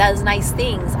 those nice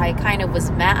things, I kind of was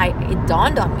mad. It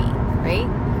dawned on me, right?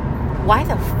 Why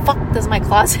the fuck does my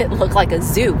closet look like a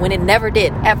zoo when it never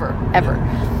did, ever.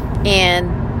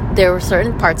 And there were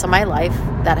certain parts of my life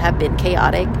that have been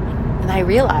chaotic, and I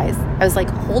realized I was like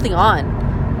holding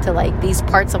on to like these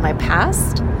parts of my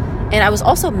past, and I was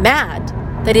also mad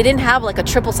that it didn't have like a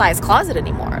triple size closet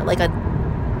anymore, like a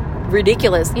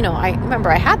ridiculous, you know. I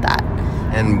remember I had that,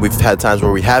 And we've had times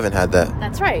where we haven't had that.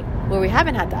 that's right, where we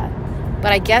haven't had that.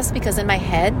 But I guess because in my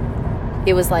head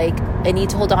it was like, I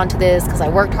need to hold on to this because I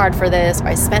worked hard for this, or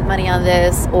I spent money on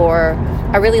this, or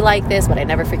I really like this, but I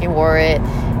never freaking wore it.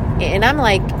 And I'm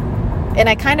like, and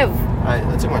I kind of...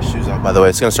 I took my shoes off, by the way.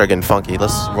 It's going to start getting funky.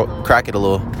 Let's crack it a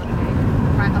little.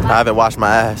 I haven't washed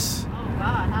my ass. Oh,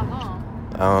 God, how long?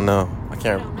 I don't know. I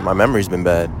can't. My memory's been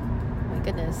bad. My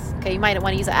goodness. Okay, you might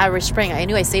want to use an Irish Spring. I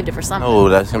knew I saved it for something. Oh,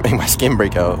 that's going to make my skin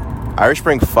break out. Irish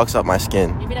Spring fucks up my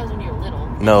skin. Maybe that was when you were little.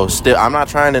 No, still, I'm not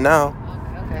trying it now.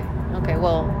 Okay,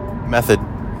 well... Method.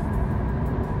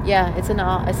 Yeah, it's an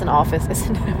office.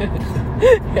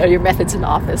 Yeah, your method's an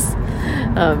office.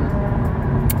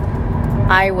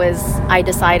 I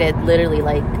decided literally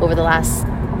like over the last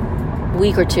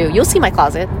week or two, you'll see my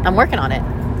closet. I'm working on it.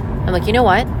 I'm like, you know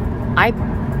what?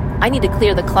 I need to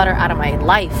clear the clutter out of my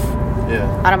life.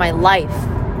 Yeah. Out of my life.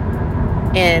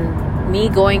 And me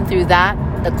going through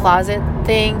that, the closet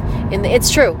thing, and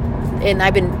it's true. And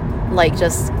I've been like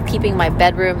just keeping my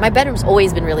bedroom's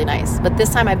always been really nice, but this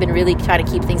time I've been really trying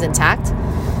to keep things intact.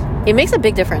 It makes a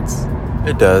big difference.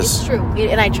 It does. It's true.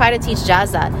 And I try to teach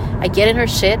Jazz that. I get in her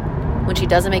shit when she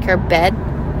doesn't make her bed,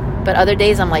 but other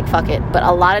days I'm like, fuck it. But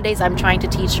a lot of days I'm trying to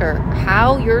teach her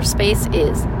how your space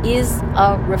is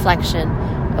a reflection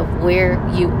of where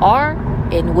you are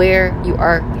and where you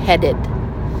are headed.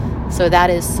 So that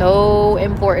is so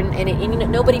important. And you know,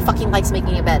 nobody fucking likes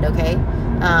making a bed, okay?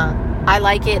 I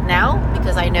like it now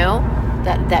because I know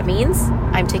that means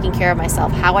I'm taking care of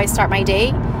myself. How I start my day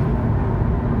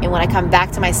and when I come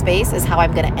back to my space is how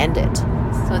I'm going to end it.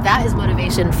 So that is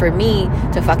motivation for me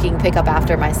to fucking pick up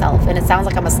after myself. And it sounds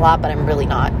like I'm a slob, but I'm really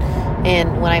not.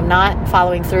 And when I'm not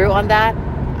following through on that,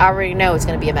 I already know it's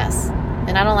going to be a mess.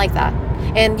 And I don't like that.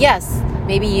 And yes,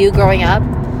 maybe you growing up,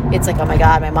 it's like, oh my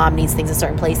God, my mom needs things in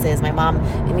certain places. My mom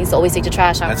needs to always take the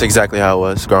trash out. That's exactly how it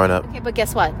was growing up. Okay, but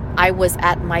guess what? I was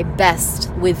at my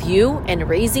best with you and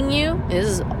raising you. And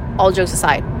this is all jokes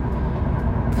aside.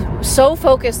 So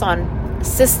focused on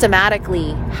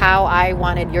systematically how I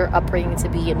wanted your upbringing to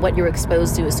be and what you were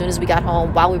exposed to as soon as we got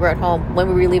home, while we were at home, when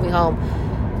we were leaving home.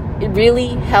 It really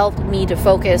helped me to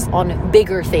focus on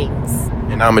bigger things.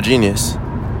 And I'm a genius.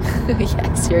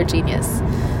 Yes, you're a genius.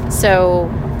 So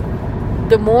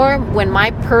the more when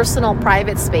my personal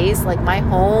private space, like my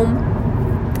home,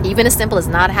 even as simple as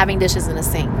not having dishes in a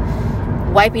sink,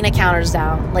 wiping the counters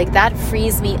down, like that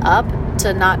frees me up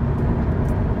to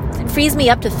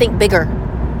think bigger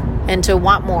and to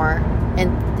want more.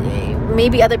 And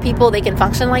maybe other people, they can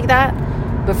function like that,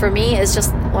 but for me, it's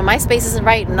just when my space isn't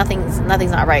right, nothing's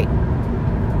not right.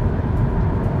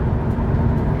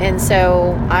 And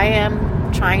so I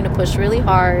am trying to push really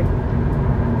hard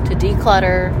to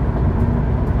declutter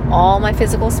all my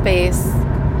physical space,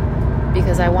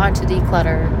 because I want to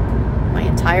declutter my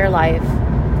entire life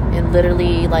and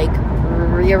literally like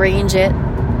rearrange it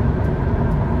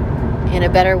in a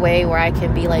better way where I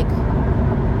can be like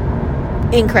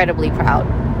incredibly proud,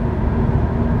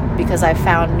 because I've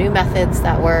found new methods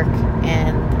that work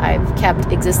and I've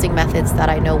kept existing methods that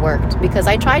I know worked, because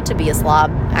I tried to be a slob,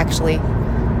 actually.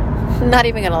 Not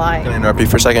even gonna lie. Can I interrupt you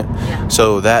for a second? Yeah.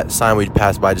 So So that sign we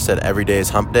passed by just said every day is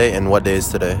hump day, and what day is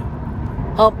today?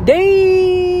 hump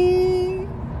day.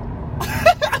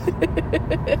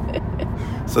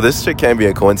 So this shit can't be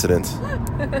a coincidence.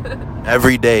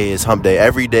 Every day is hump day.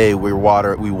 Every day we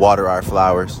water our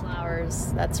flowers.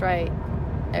 Flowers, that's right.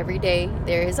 Every day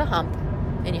there is a hump,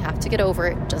 and you have to get over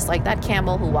it, just like that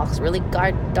camel who walks really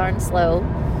darn slow.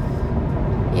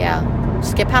 Yeah,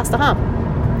 just get past the hump.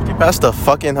 Get past the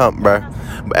fucking hump, bruh.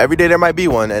 But every day there might be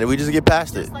one, and we just get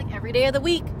past it. Just like every day of the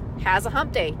week has a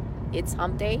hump day. It's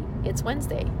hump day. It's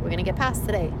Wednesday. We're gonna get past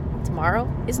today.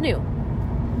 Tomorrow is new.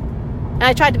 And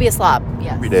I tried to be a slob.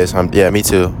 Yes. Every day is hump. Yeah, me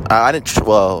too. I didn't.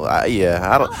 Yeah,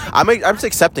 I don't. I'm just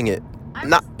accepting it. I'm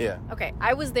Not. Yeah. Okay,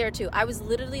 I was there too. I was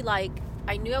literally like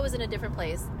I knew I was in a different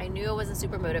place. I knew I wasn't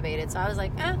super motivated. So I was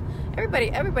like,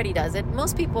 everybody does it.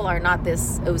 Most people are not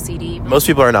this OCD. Most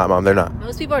people are not, Mom. They're not.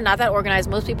 Most people are not that organized.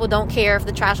 Most people don't care if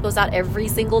the trash goes out every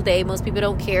single day. Most people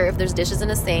don't care if there's dishes in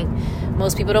a sink.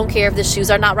 Most people don't care if the shoes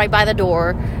are not right by the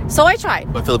door. So I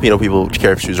tried. But Filipino people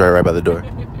care if shoes are right by the door.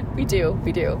 We do.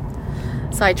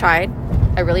 So I tried.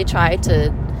 I really tried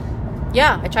to,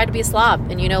 I tried to be a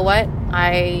slob. And you know what?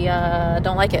 I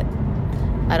don't like it.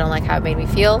 I don't like how it made me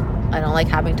feel. I don't like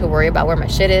having to worry about where my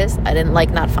shit is. I didn't like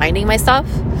not finding my stuff.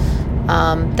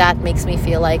 That makes me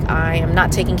feel like I am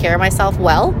not taking care of myself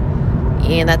well.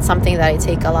 And that's something that I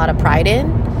take a lot of pride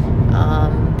in.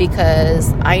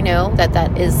 Because I know that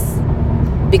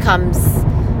becomes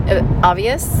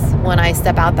obvious when I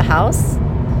step out the house.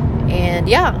 And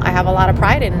I have a lot of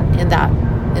pride in that.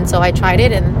 And so I tried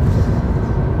it and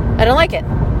I don't like it.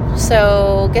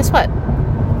 So guess what?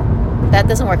 That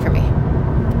doesn't work for me.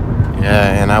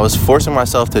 Yeah, and I was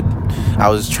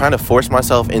trying to force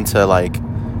myself into, like,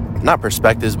 not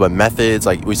perspectives, but methods.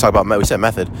 Like, we said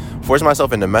method. Forcing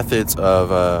myself into methods of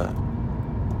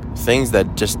things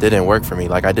that just didn't work for me.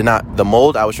 Like, the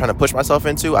mold I was trying to push myself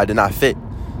into, I did not fit.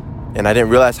 And I didn't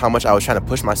realize how much I was trying to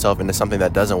push myself into something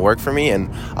that doesn't work for me. And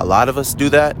a lot of us do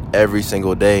that every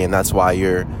single day, and that's why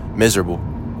you're miserable.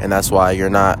 And that's why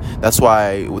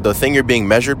the thing you're being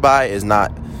measured by is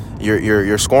not...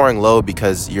 You're scoring low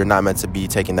because you're not meant to be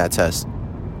taking that test.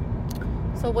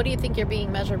 So what do you think you're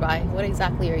being measured by? What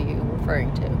exactly are you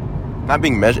referring to? Not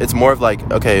being measured. It's more of like,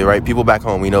 okay, right? People back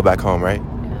home, we know back home, right?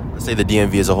 Yeah. Let's say the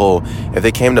DMV as a whole. If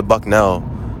they came to Bucknell,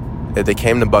 their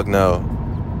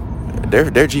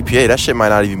GPA, that shit might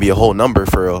not even be a whole number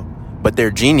for real. But they're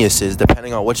geniuses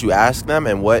depending on what you ask them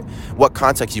and what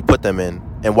context you put them in.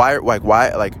 And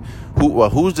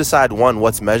who's decide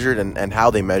what's measured and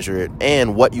how they measure it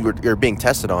and what you're being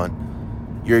tested on.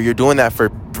 You're doing that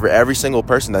for every single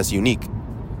person. That's unique.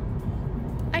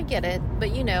 I get it,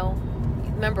 but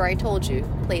remember I told you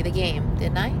play the game,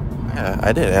 didn't I? Yeah,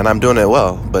 I did, and I'm doing it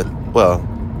well. But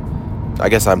I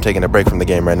guess I'm taking a break from the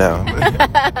game right now.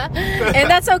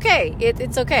 And that's okay.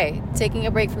 It's okay. Taking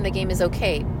a break from the game is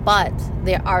okay, but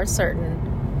there are certain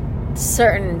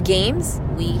games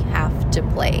we have to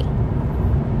play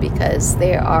because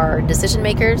there are decision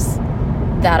makers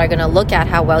that are going to look at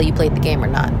how well you played the game or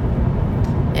not.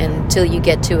 Until you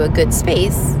get to a good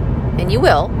space, and you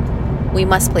will, we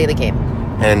must play the game.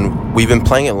 And we've been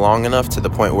playing it long enough to the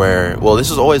point where, this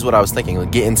is always what I was thinking,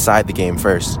 like, get inside the game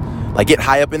first. Like, get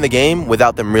high up in the game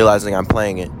without them realizing I'm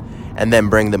playing it, and then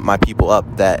bring my people up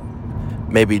that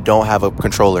maybe don't have a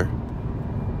controller.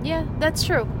 Yeah, that's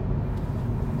true.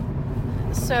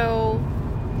 So,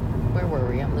 where were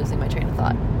we? I'm losing my train of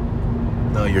thought.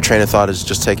 No, your train of thought is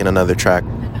just taking another track.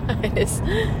 It is.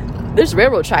 There's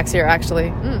railroad tracks here,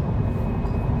 actually.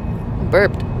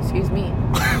 Burped. Excuse me.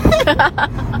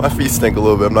 My feet stink a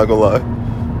little bit, I'm not gonna lie.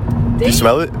 Do you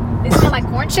smell it? They smell like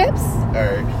corn chips.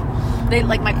 Alright. They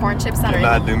like my corn chips that are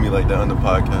not do me like that on the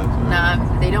podcast.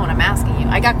 Nah, they don't. I'm asking you.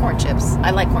 I got corn chips.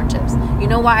 I like corn chips. You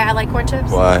know why I like corn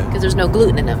chips? Why? Because there's no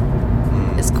gluten in them.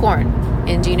 It's corn.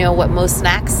 And do you know what most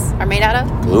snacks are made out of?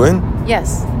 Gluten?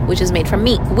 Yes, which is made from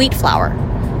wheat flour.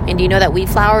 And do you know that wheat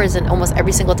flour is in almost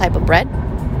every single type of bread?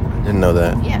 I didn't know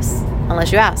that. Yes,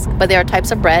 unless you ask. But there are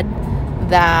types of bread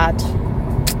that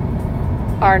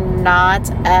are not,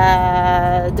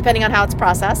 depending on how it's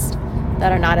processed,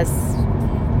 that are not as...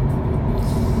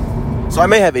 So I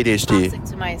may have ADHD. Toxic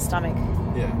to my stomach.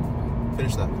 Yeah.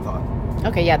 Finish that thought.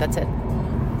 Okay, yeah, that's it.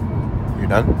 You're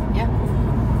done? Yeah.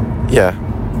 Yeah.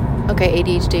 Okay,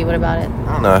 ADHD, what about it?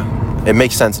 I don't know. It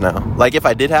makes sense now. Like, if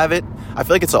I did have it, I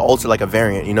feel like it's like a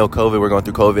variant. COVID, we're going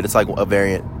through COVID. It's like a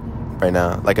variant right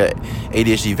now. Like a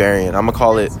ADHD variant. I'm gonna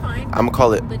call it.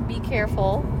 But be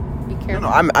careful. Be careful.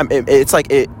 No,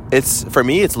 it's for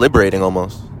me, it's liberating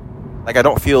almost. Like, I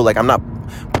don't feel like I'm not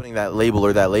putting that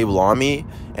label on me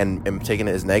and taking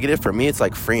it as negative. For me, it's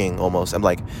like freeing almost. I'm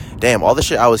like, damn, all the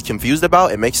shit I was confused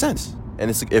about, it makes sense. And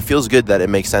it feels good that it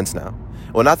makes sense now.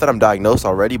 Well, not that I'm diagnosed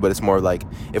already, but it's more like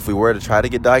if we were to try to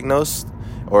get diagnosed,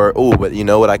 but you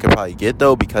know what I could probably get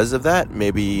though because of that?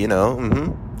 Maybe, a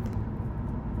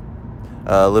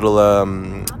little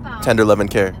tender love and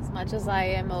care. As much as I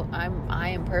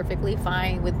am perfectly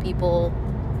fine with people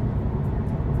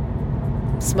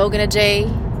smoking a J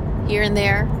here and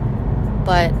there,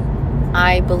 but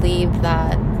I believe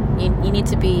that you need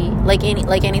to be like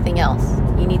anything else.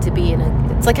 You need to be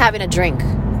it's like having a drink,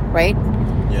 right?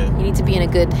 Yeah. You need to be in a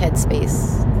good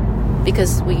headspace,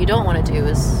 because what you don't want to do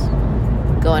is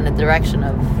go in the direction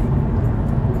of,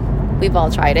 we've all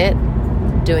tried it,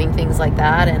 doing things like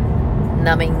that and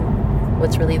numbing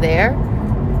what's really there,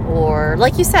 or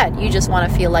like you said, you just want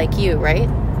to feel like you, right?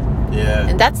 Yeah.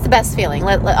 And that's the best feeling.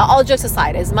 All jokes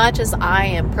aside, as much as I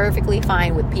am perfectly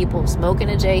fine with people smoking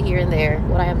a J here and there,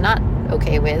 what I am not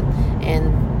okay with,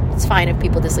 and it's fine if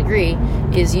people disagree,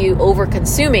 is you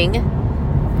over-consuming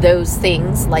those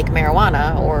things like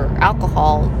marijuana or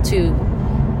alcohol to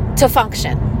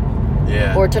function.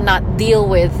 Yeah. Or to not deal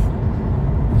with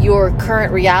your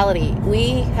current reality.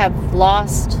 We have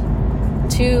lost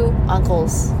 2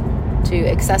 uncles to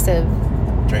excessive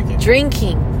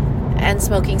drinking and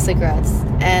smoking cigarettes.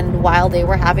 And while they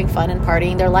were having fun and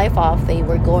partying their life off, they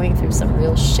were going through some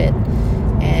real shit.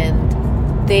 And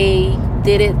they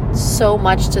did it so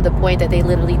much to the point that they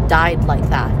literally died like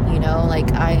that. You know,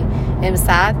 like, I am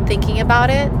sad thinking about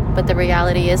it, but the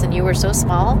reality is, and you were so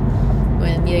small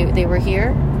when they were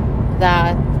here,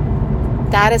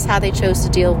 that is how they chose to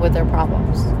deal with their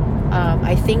problems.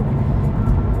 I think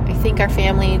our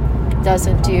family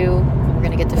doesn't do. We're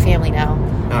gonna get to family now.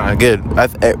 Good.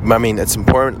 I mean, it's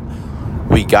important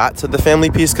we got to the family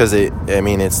piece because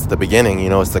it's the beginning. You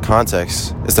know, it's the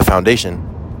context. It's the foundation.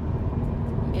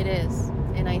 It is,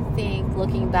 and I think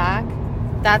looking back,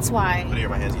 that's why. Put it here.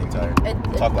 My hand's getting tired.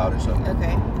 Talk louder, so.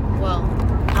 Okay. Well,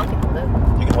 I can hold it.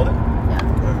 You can hold it.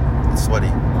 Yeah. It's sweaty.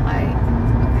 Well,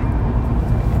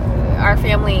 our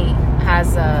family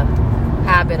has a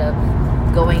habit of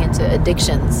going into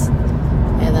addictions,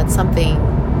 and that's something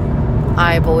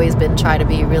I've always been trying to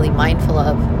be really mindful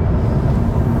of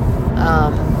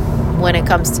when it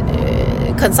comes to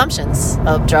consumptions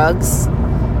of drugs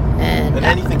and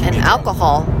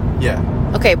alcohol. Yeah.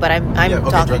 Okay, but I'm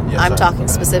talking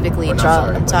specifically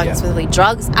specifically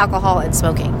drugs, alcohol, and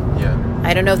smoking. Yeah.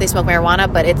 I don't know if they smoke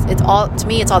marijuana, but it's all, to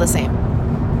me, it's all the same.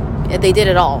 They did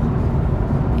it all.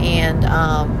 And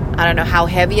I don't know how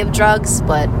heavy of drugs,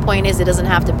 but point is, it doesn't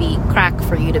have to be crack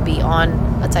for you to be on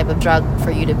a type of drug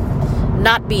for you to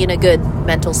not be in a good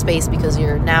mental space, because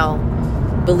you're now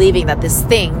believing that this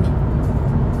thing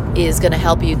is going to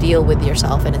help you deal with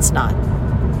yourself, and it's not.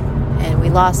 And we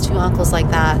lost 2 uncles like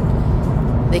that.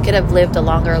 They could have lived a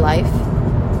longer life,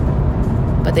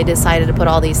 but they decided to put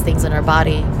all these things in our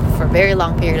body for a very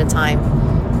long period of time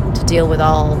to deal with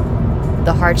all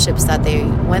the hardships that they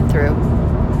went through.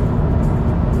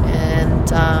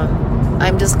 And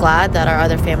I'm just glad that our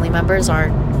other family members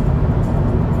aren't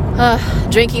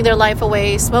drinking their life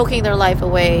away, smoking their life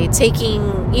away,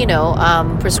 taking,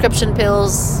 prescription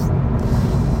pills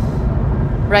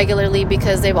regularly,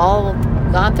 because they've all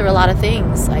gone through a lot of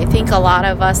things. I think a lot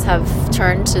of us have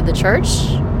turned to the church,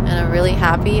 and I'm really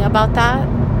happy about that,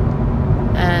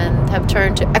 and have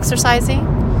turned to exercising,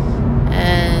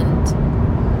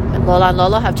 and Lola and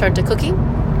Lolo have turned to cooking,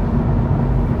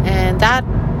 and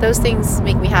those things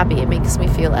make me happy. It makes me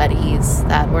feel at ease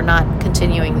that we're not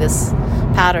continuing this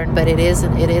pattern, but it is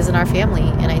in our family,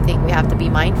 and I think we have to be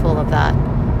mindful of that.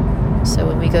 So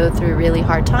when we go through really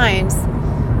hard times,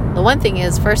 the one thing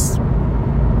is, first,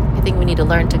 I think we need to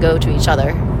learn to go to each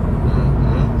other.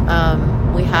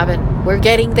 We're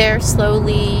getting there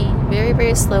slowly, very,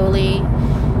 very slowly.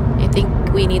 I think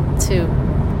we need to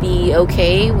be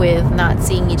okay with not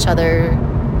seeing each other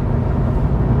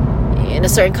in a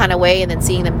certain kind of way and then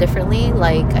seeing them differently.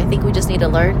 Like, I think we just need to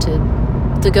learn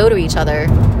to go to each other.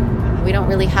 We don't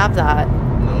really have that.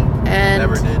 No,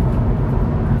 never did.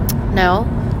 No.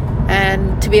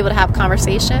 And to be able to have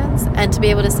conversations and to be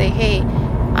able to say, hey,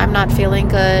 I'm not feeling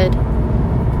good,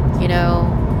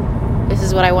 this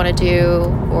is what I want to do,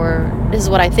 or this is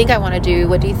what I think I want to do,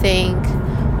 what do you think?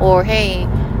 Or, hey,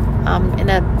 I'm in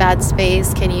a bad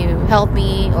space, can you help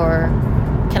me? Or,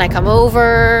 can I come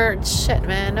over? Shit,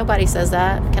 man, nobody says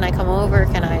that. Can I come over?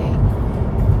 Can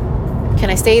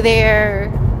I stay there?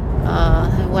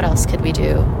 What else could we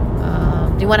do?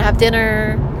 Do you want to have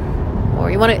dinner?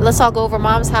 Or let's all go over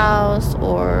mom's house?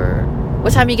 Or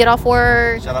what time you get off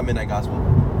work? Shout out Midnight Gospel.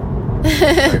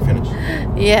 Sorry, finish.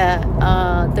 Yeah,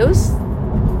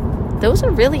 those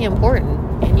are really important.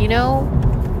 And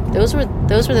those were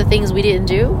the things we didn't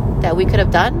do that we could have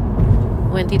done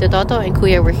when Tito Toto and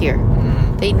Kuya were here.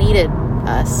 They needed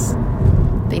us.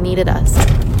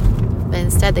 But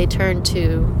instead they turned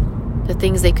to the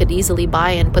things they could easily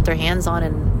buy and put their hands on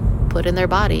and put in their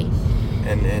body.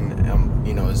 And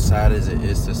as sad as it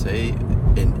is to say,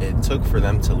 it took for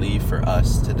them to leave for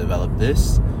us to develop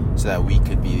this, so that we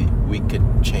could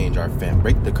change our family,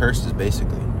 break the curses,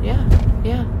 basically. Yeah,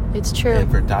 it's true.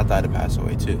 And for Tata to pass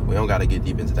away too. We don't got to get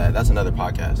deep into that. That's another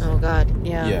podcast. Oh God,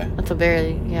 yeah. That's a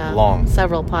very long,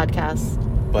 several podcasts.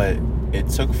 But it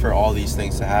took for all these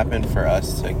things to happen for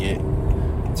us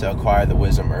to acquire the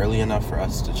wisdom early enough for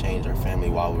us to change our family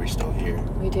while we're still here.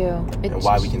 We do. And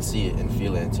why we can see it and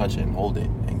feel it and touch it and hold it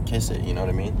and kiss it. You know what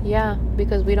I mean? Yeah,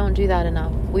 because we don't do that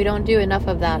enough. We don't do enough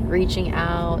of that reaching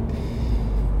out.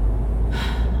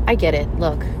 I get it.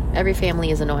 Look, every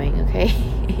family is annoying, okay?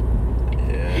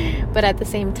 Yeah. But at the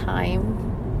same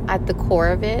time, at the core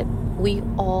of it, we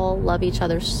all love each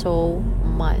other so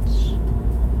much.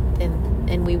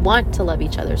 And we want to love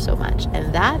each other so much.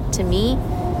 And that, to me,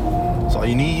 that's all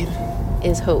you need.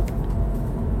 Is hope.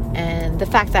 And the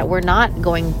fact that we're not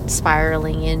going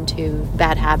spiraling into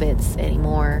bad habits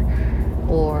anymore.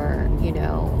 Or, you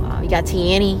got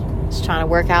T. Annie. She's trying to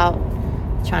work out,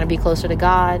 trying to be closer to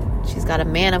God. She's got a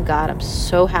man of God. I'm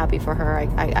so happy for her.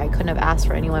 I couldn't have asked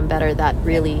for anyone better that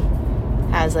really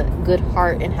has a good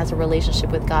heart and has a relationship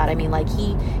with God. I mean, like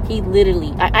he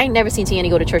literally, I never seen T. Annie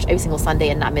go to church every single Sunday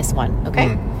and not miss one.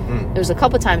 Okay. There's a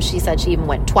couple times she said she even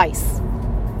went twice.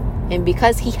 And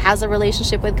because he has a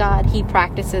relationship with God, he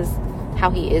practices how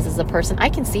he is as a person. I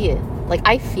can see it. Like,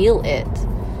 I feel it.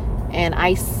 And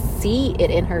I see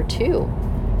it in her too.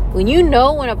 When you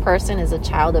know when a person is a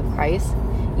child of Christ,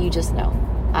 you just know.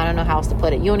 I don't know how else to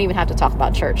put it. You don't even have to talk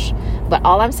about church. But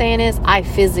all I'm saying is I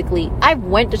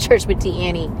went to church with T.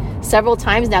 Annie several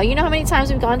times now. You know how many times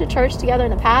we've gone to church together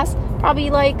in the past? Probably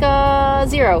like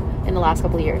 0 in the last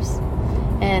couple of years.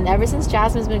 And ever since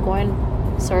Jasmine's been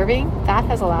serving, that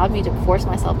has allowed me to force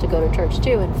myself to go to church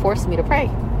too and forced me to pray.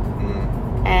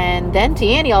 And then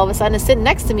T. Annie all of a sudden is sitting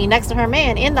next to me, next to her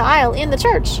man in the aisle in the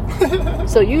church.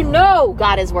 So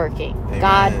God is working. Amen,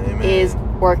 God is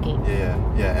working. Yeah.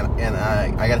 And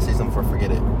I got to say something before I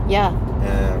forget it. Yeah.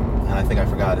 And I think I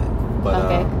forgot it. But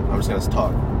okay. I'm just going to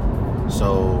talk.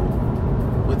 So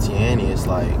with T. Annie, it's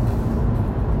like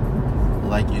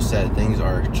you said, things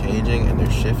are changing and they're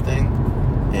shifting.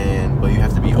 But you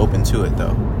have to be open to it,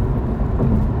 though.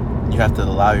 You have to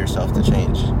allow yourself to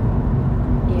change.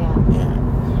 Yeah.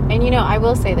 And I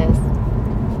will say this.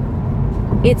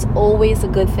 It's always a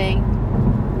good thing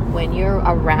when you're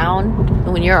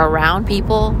around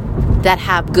people that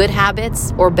have good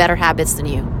habits or better habits than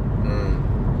you.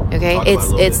 Okay?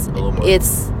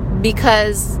 It's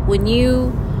because when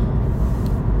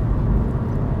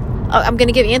I'm going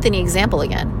to give Anthony an example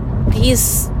again.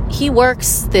 He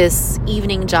works this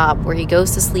evening job where he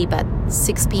goes to sleep at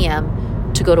 6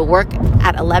 p.m. to go to work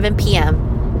at 11 p.m.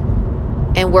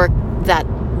 and work that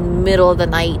middle of the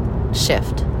night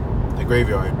shift. The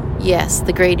graveyard. Yes,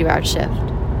 the graveyard shift.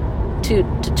 To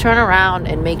turn around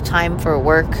and make time for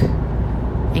work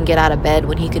and get out of bed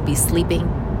when he could be sleeping.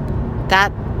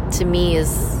 That, to me,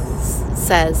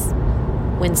 says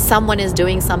when someone is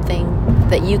doing something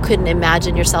that you couldn't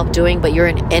imagine yourself doing, but you're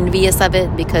envious of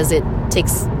it because it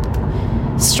takes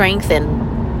strength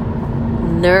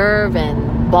and nerve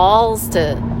and balls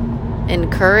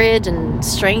and courage and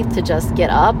strength to just get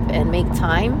up and make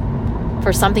time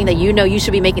for something that you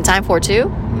should be making time for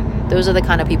too. Those are the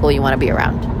kind of people you want to be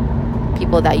around.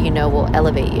 People that will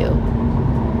elevate you.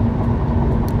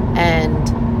 And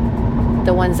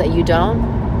the ones that you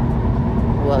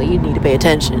don't, well, you need to pay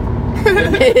attention.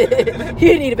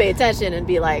 You need to pay attention and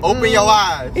be like, open your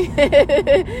eyes.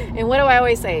 And what do I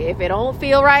always say? If it don't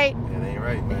feel right, it ain't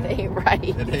right, man. It ain't right.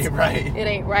 It ain't right. It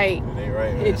ain't right. It ain't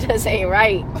right, man. It just ain't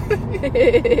right.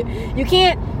 You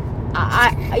can't.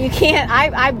 You can't.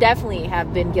 I definitely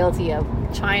have been guilty of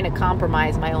trying to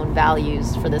compromise my own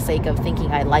values for the sake of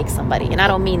thinking I like somebody, and I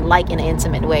don't mean like in an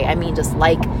intimate way. I mean just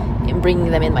like in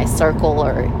bringing them in my circle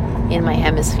or in my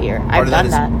hemisphere. I've done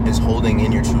that. Is holding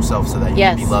in your true self so that you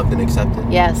can be loved and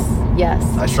accepted. Yes.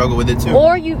 I struggle with it too.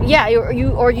 Or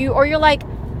you're like,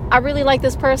 I really like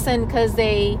this person because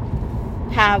they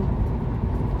have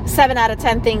 7 out of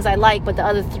 10 things I like, but the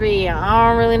other 3 I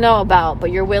don't really know about.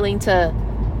 But you're willing to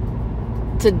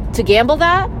gamble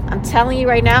that? I'm telling you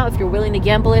right now, if you're willing to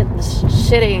gamble it, this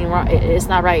shit ain't right. It's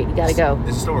not right. You gotta go.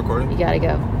 Is it still recording? You gotta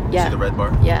go. Yeah. See the red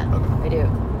bar? Yeah. Okay. I do.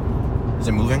 Is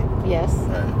it moving? Yes. All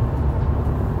right.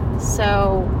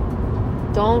 So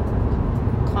don't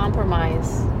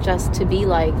compromise just to be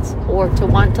liked or to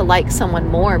want to like someone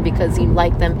more because you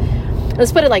like them.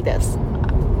 Let's put it like this.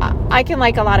 I can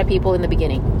like a lot of people in the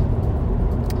beginning.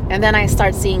 And then I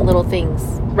start seeing little things.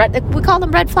 We call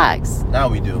them red flags. Now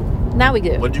we do.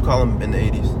 What did you call them in the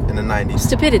 80s? In the 90s?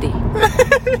 Stupidity.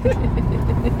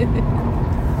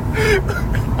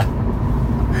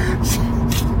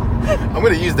 I'm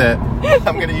going to use that.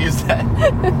 I'm going to use that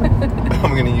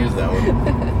one.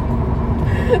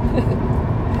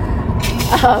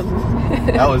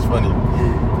 That was funny.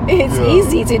 It's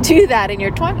easy to do that in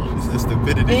your 20s. It's the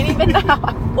stupidity. And even now,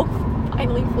 I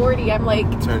finally 40. I'm like,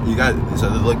 You got so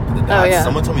look. Oh, yeah.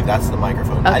 Someone told me that's the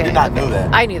microphone. I did not know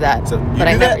that. I knew that. So but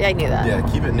I knew that. Yeah,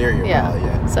 keep it near your mouth.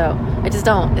 Yeah. So I just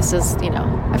don't. It's just,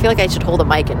 I feel like I should hold a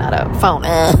mic and not a phone.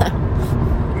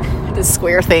 This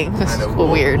square thing. I know.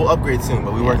 Weird. We'll upgrade soon,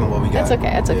 but we work on what we got. That's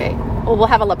okay. That's okay. Well, we'll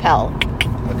have a lapel.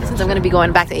 Okay, Since I'm going to be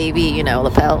going back to AV,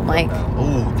 lapel mic.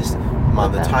 Oh,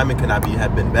 the timing could not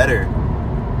have been better.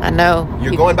 I know.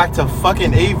 You're going back to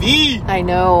fucking AV. I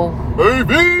know.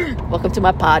 AV. Welcome to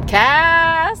my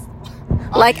podcast.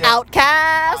 Like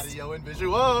Outcast. Audio and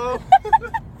visual.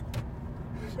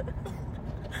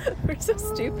 We're so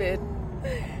stupid.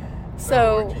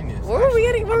 So, where were we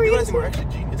getting? We're actually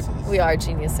geniuses. We are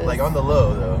geniuses. Like on the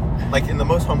low, though. Like in the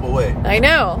most humble way. I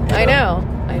know.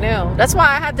 That's why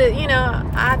I had to,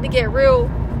 get real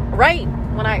right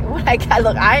when I got.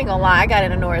 Look, I ain't gonna lie. I got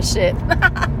into Nora's shit.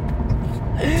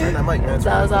 Turn that mic, man. So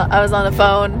I was on the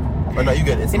phone. Oh no, you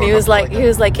good. And he was like,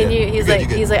 he's like,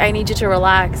 I need you to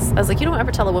relax. I was like, you don't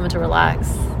ever tell a woman to relax.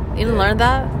 You didn't learn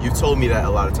that? You've told me that a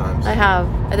lot of times. I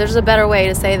have. There's a better way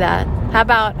to say that. How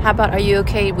about, are you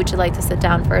okay? Would you like to sit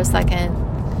down for a second?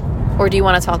 Or do you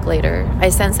want to talk later? I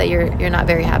sense that you're not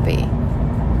very happy.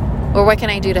 Or what can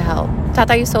I do to help?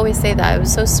 Tata used to always say that. It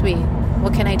was so sweet.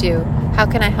 What can I do? How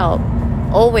can I help?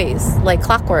 Always, like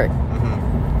clockwork.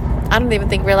 I don't even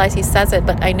realize he says it,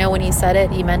 but I know when he said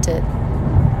it, he meant it.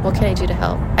 What can I do to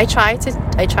help? I try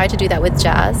to do that with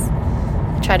Jazz.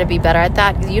 I try to be better at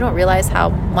that, because you don't realize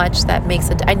how much that makes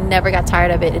it. I never got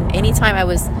tired of it, and anytime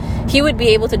he would be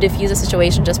able to diffuse a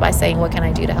situation just by saying, what can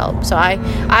I do to help? So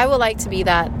I would like to be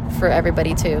that for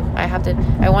everybody too. I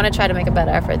want to try to make a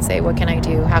better effort, say, what can I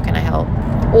do? How can I help?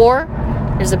 Or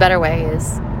there's a better way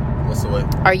is, what's the way?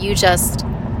 Are you just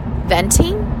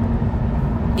venting?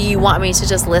 Do you want me to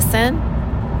just listen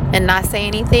and not say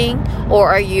anything? Or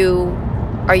are you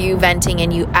venting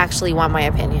and you actually want my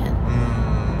opinion?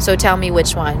 So tell me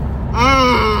which one.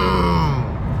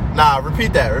 Nah,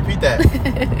 repeat that.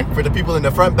 For the people in the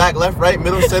front, back, left, right,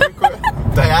 middle, center,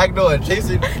 diagonal,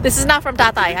 adjacent. This is not from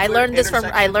Tatai. I learned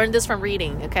this from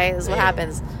reading, okay? This is what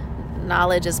happens.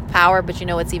 Knowledge is power, but you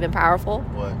know what's even powerful?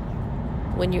 What?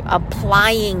 When you're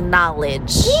applying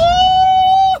knowledge.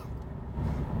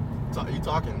 Are you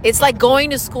talking? It's like going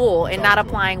to school and not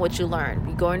applying what you learn.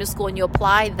 You're going to school and you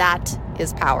apply, that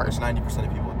is power. Which 90%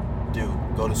 of people do.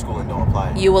 Go to school and don't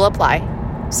apply. You will apply,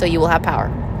 so you will have power.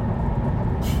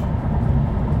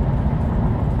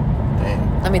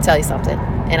 Damn. Let me tell you something,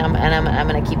 and I'm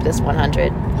gonna keep this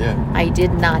 100. Yeah. I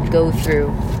did not go through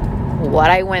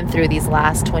what I went through these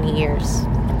last 20 years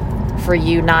for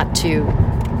you not to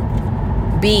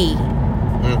be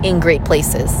in great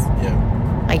places. Yeah.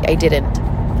 I didn't.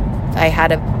 I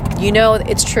had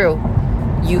it's true.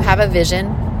 You have a vision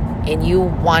and you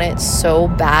want it so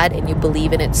bad and you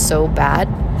believe in it so bad,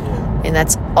 and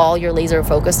that's all you're laser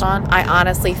focused on. I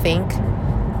honestly think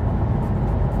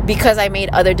because I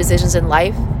made other decisions in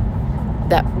life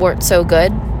that weren't so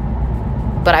good,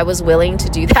 but I was willing to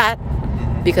do that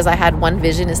because I had one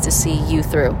vision, is to see you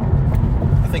through.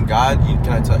 I think God,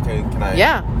 can I?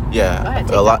 Yeah. Yeah.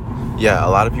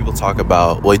 A lot of people talk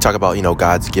about,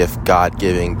 God's gift,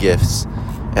 God-giving gifts.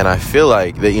 And I feel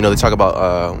like that, they talk about,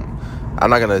 I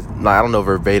don't know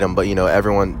verbatim, but,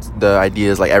 the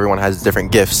idea is like everyone has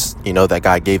different gifts, that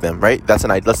God gave them, right?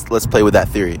 Let's play with that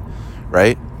theory,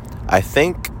 right? I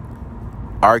think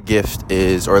our gift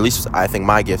is, or at least I think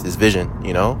my gift is vision,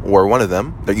 or one of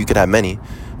them, but you could have many,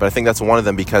 but I think that's one of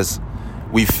them because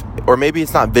or maybe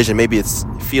it's not vision, maybe it's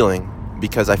feeling,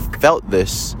 because I felt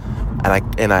this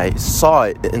and I saw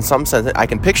it in some sense. I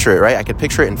can picture it, right? I can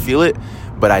picture it and feel it,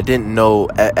 but I didn't know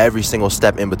every single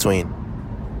step in between.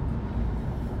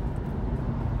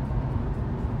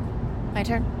 My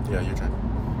turn? Yeah,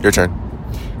 your turn.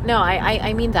 No,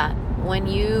 I mean that. When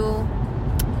you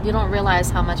don't realize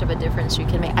how much of a difference you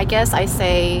can make. I guess I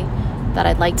say that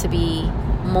I'd like to be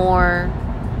more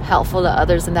helpful to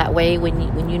others in that way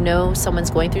when you know someone's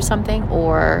going through something,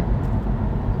 or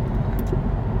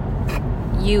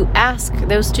you ask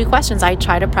those two questions. I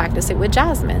try to practice it with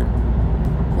Jasmine.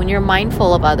 When you're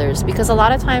mindful of others, because a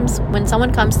lot of times when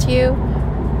someone comes to you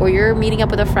or you're meeting up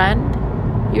with a friend,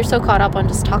 you're so caught up on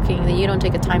just talking that you don't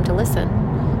take the time to listen.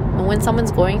 And when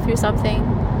someone's going through something,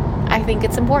 I think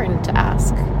it's important to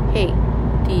ask, hey,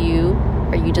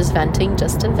 are you just venting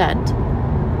just to vent?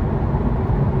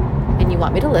 And you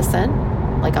want me to listen,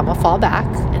 like I'm gonna fall back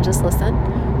and just listen?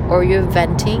 Or you're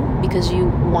venting because you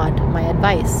want my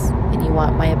advice and you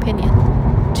want my opinion?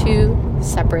 Two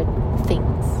separate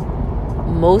things.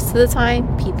 Most of the time,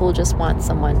 people just want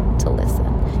someone to listen.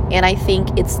 And I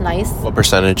think it's nice. What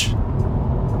percentage?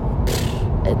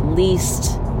 At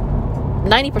least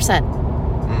 90%.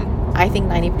 I think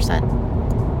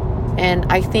 90%. And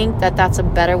I think that that's a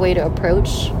better way to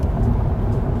approach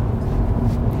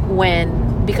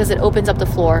because it opens up the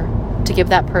floor to give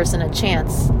that person a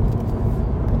chance,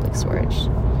 public storage,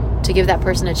 to give that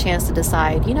person a chance to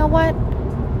decide, you know what,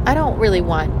 I don't really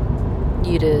want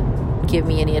you to give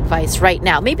me any advice right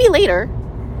now. Maybe later,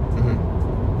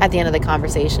 at the end of the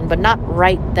conversation, but not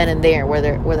right then and there where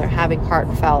they're having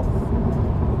heartfelt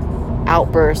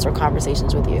outbursts or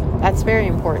conversations with you. That's very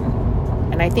important.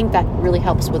 And I think that really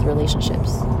helps with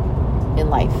relationships in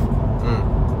life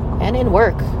and in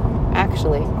work,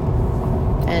 actually.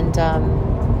 And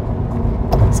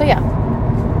so yeah.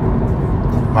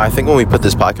 I think when we put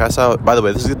this podcast out, by the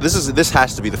way, this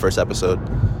has to be the first episode,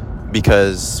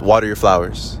 because water your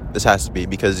flowers. This has to be,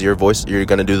 because your voice, you're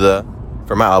gonna do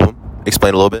for my album.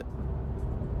 Explain a little bit.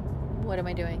 What am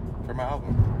I doing? For my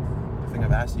album. I think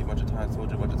I've asked you a bunch of times, told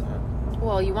you a bunch of times.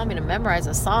 Well, you want me to memorize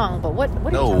a song, but what are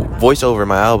you No, talking about? voiceover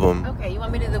my album. Okay, you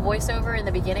want me to do the voiceover in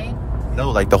the beginning?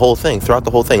 No, like the whole thing, throughout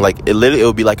the whole thing. Like, it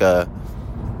would be like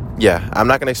yeah, I'm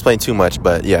not going to explain too much,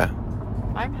 but yeah.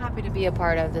 I'm happy to be a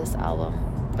part of this album.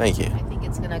 Thank you. I think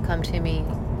it's going to come to me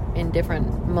in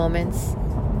different moments.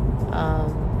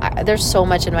 There's so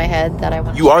much in my head that I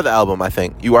want You are the album, I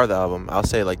think. You are the album. I'll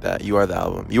say it like that. You are the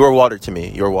album. You are water to me.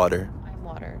 You're water. I'm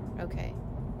water. Okay.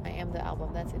 I am the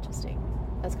album. That's interesting.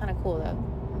 That's kind of cool, though.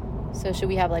 So should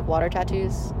we have, like, water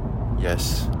tattoos?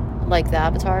 Yes. Like the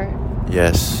Avatar?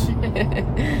 Yes.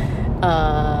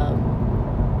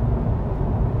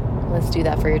 Let's do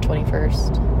that for your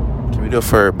 21st. Can we do it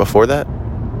for before that?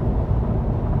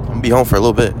 I'm going to be home for a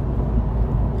little bit.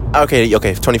 Okay,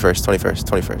 21st.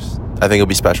 I think it'll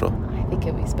be special. I think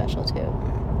it'll be special, too.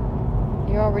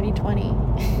 You're already 20.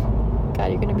 God,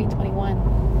 you're going to be 21.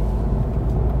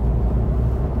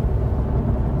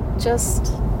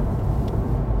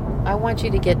 I want you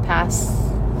to get past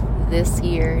this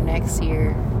year, next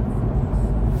year.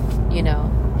 You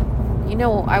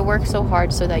know, I work so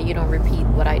hard so that you don't repeat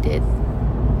what I did.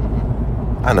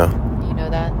 I know. You know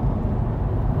that?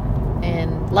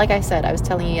 And like I said, I was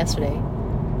telling you yesterday,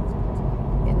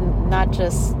 not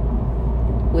just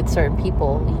with certain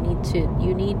people,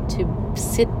 you need to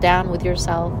sit down with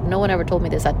yourself. No one ever told me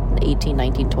this at 18,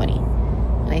 19, 20.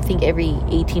 And I think every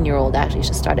 18-year-old actually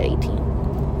should start at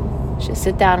 18. Should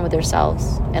sit down with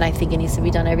themselves. And I think it needs to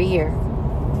be done every year,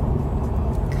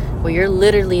 where you're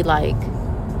literally like,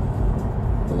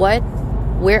 what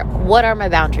are my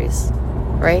boundaries,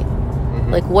 right?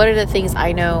 Mm-hmm. Like, what are the things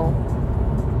I know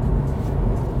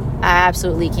I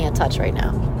absolutely can't touch right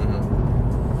now?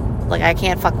 Mm-hmm. Like, I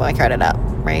can't fuck my credit up,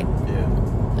 right? Yeah.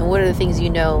 And what are the things you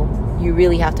know you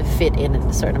really have to fit in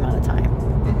a certain amount of time?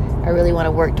 Mm-hmm. I really want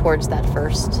to work towards that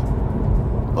first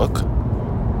book.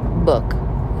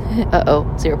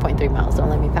 0.3 miles. Don't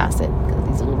let me pass it, because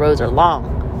these little roads are long.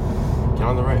 Get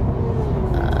on the right.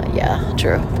 Yeah,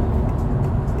 true.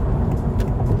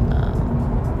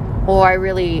 Or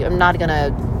I'm not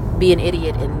gonna be an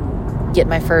idiot and get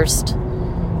my first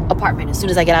apartment as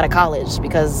soon as I get out of college,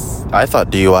 because I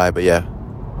thought DUI, but yeah.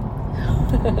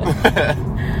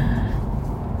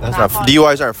 That's not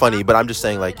DUIs aren't funny, but I'm just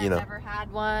saying, like, you know. I've never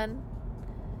had one.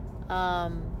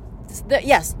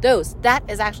 Yes, those. That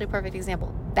is actually a perfect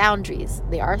example. Boundaries.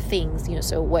 They are things,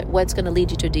 so what's going to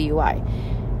lead you to DUI?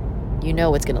 You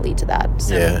know what's going to lead to that.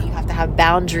 So yeah. You have to have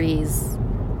boundaries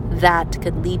that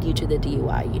could lead you to the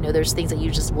DUI. There's things that you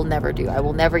just will never do. I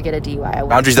will never get a DUI.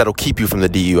 Boundaries that will keep you from the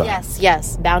DUI.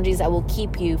 Yes. Boundaries that will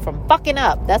keep you from fucking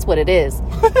up. That's what it is.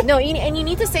 No, and you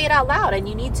need to say it out loud, and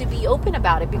you need to be open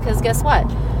about it, because guess what?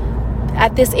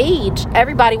 At this age,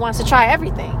 everybody wants to try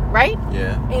everything, right?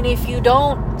 Yeah. And if you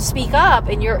don't speak up,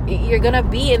 and you're gonna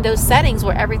be in those settings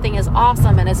where everything is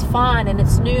awesome and it's fun and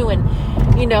it's new, and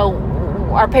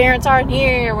our parents aren't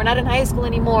here, we're not in high school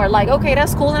anymore. Like, okay,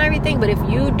 that's cool and everything, but if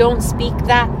you don't speak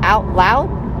that out loud,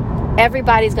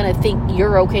 everybody's gonna think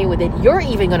you're okay with it. You're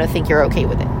even gonna think you're okay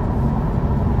with it.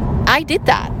 I did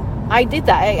that.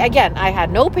 Again, I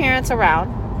had no parents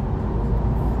around.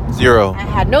 Zero. I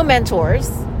had no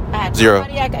mentors. I had Zero.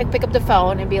 nobody I could pick up the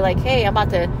phone and be like, hey, I'm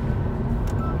about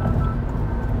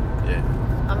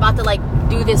to like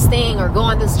do this thing or go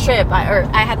on this trip.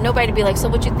 I had nobody to be like, so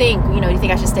what you think? Do you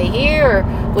think I should stay here? Or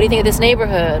what do you think of this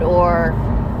neighborhood? Or,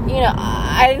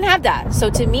 I didn't have that. So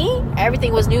to me,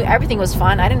 everything was new. Everything was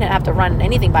fun. I didn't have to run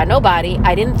anything by nobody.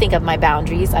 I didn't think of my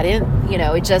boundaries. I didn't,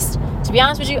 it just, to be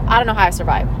honest with you, I don't know how I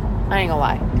survived. I ain't gonna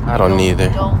lie. I don't either.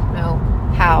 I don't know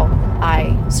how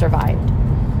I survived.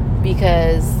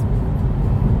 Because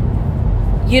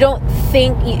you don't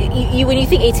think, you when you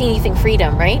think 18, you think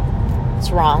freedom, right? It's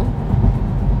wrong.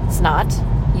 It's not.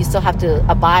 you still have to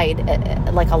abide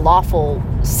like a lawful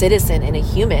citizen and a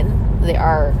human.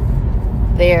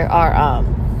 There are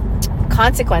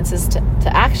consequences to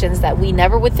actions that we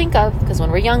never would think of, because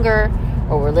when we're younger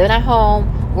or we're living at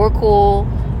home, we're cool.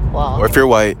 Well, or if you're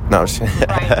white, no.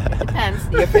 right, it depends.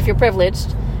 If you're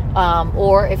privileged,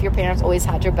 or if your parents always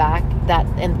had your back.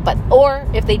 Or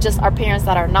if they just are parents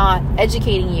that are not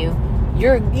educating you,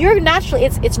 you're naturally,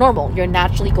 it's normal. You're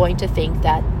naturally going to think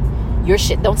that your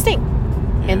shit don't stink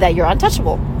and that you're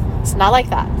untouchable. It's not like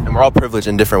that. And we're all privileged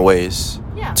in different ways.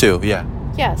 Yeah. Too. Yeah.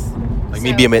 Yes. Like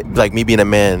me being a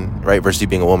man, right, versus you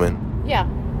being a woman. Yeah.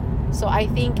 So I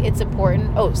think it's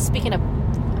important. Oh, speaking of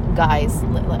guys,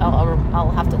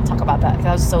 I'll have to talk about that, because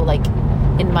I was so like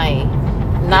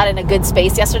not in a good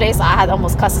space yesterday, so I had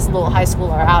almost cussed this little high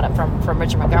schooler out from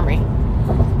Richard Montgomery.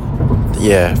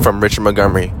 Yeah, from Richard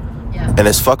Montgomery. Yeah. And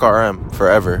it's fuck RM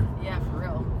forever. Yeah, for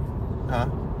real. Huh?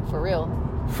 For real.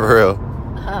 For real.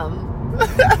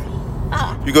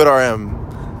 You go to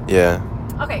RM. Yeah.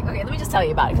 Okay, let me just tell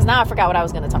you about it, because now I forgot what I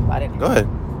was going to talk about it. Go ahead.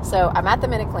 So I'm at the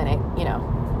Minute Clinic,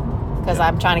 because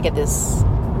I'm trying to get this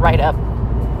write-up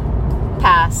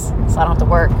pass so I don't have to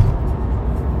work.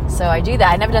 So I do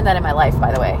that. I've never done that in my life,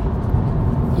 by the way.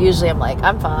 Usually I'm like,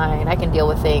 I'm fine, I can deal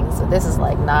with things. So this is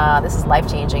like, nah, this is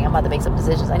life-changing. I'm about to make some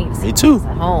decisions. I need to sit Me too.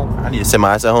 at home. I need to sit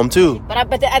my ass at home too. But at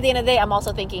the end of the day, I'm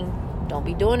also thinking, don't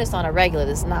be doing this on a regular.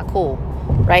 This is not cool,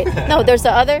 right? No, there's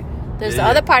the other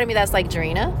part of me that's like,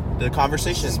 Jarena, The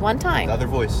conversation. just one time. The other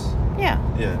voice. Yeah.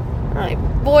 Yeah. Right.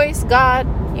 Voice, God,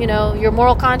 your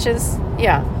moral conscience.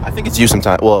 Yeah. I think it's you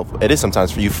sometimes. Well, it is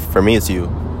sometimes for you. For me, it's you.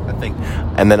 I think.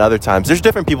 And then other times, there's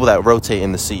different people that rotate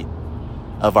in the seat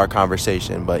of our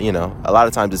conversation. But, a lot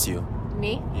of times it's you.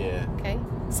 Me? Yeah. Okay.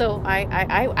 So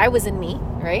I was in me,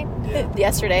 right? Yeah.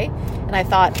 Yesterday. And I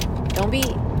thought, don't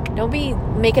be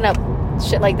making up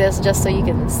shit like this just so you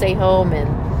can stay home and,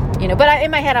 but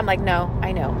in my head, I'm like, no,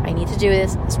 I know. I need to do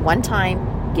this. It's one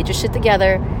time. Get your shit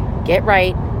together. Get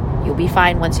right. You'll be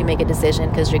fine once you make a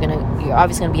decision, because you're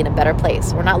obviously going to be in a better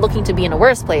place. We're not looking to be in a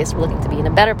worse place. We're looking to be in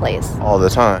a better place. All the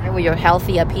time. Where you're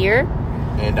healthy up here.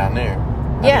 And down there.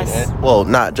 Yes. Well,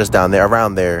 not just down there,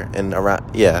 around there and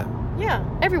around. Yeah. Yeah.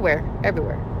 Everywhere.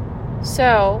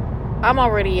 So I'm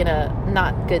already in a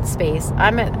not good space.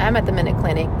 I'm at the Minute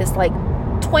Clinic. It's like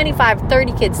 25,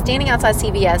 30 kids standing outside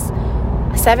CVS,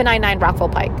 799 Rockville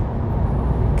Pike.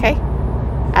 Okay?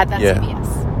 At that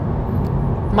CVS.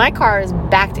 My car is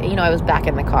backed. I was back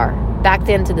in the car, backed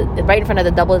into right in front of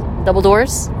the double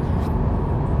doors.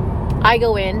 I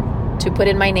go in to put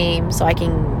in my name so I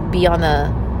can be on the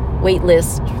wait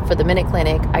list for the Minute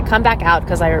Clinic. I come back out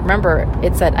because I remember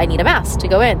it said I need a mask to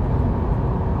go in.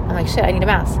 I'm like, shit, I need a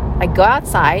mask. I go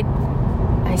outside.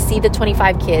 I see the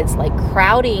 25 kids like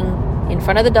crowding in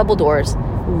front of the double doors.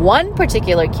 One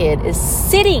particular kid is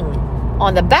sitting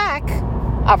on the back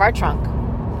of our trunk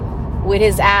with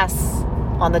his ass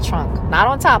on the trunk, not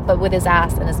on top, but with his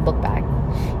ass in his book bag.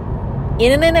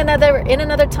 In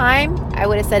another time, I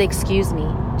would have said, excuse me,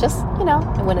 just,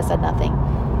 I wouldn't have said nothing.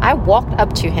 I walked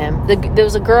up to him. There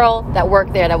was a girl that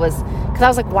worked there because I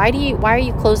was like, why are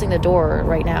you closing the door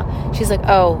right now? She's like,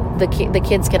 oh, the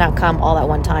kids cannot come all at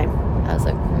one time. I was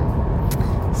like,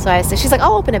 So I said, she's like,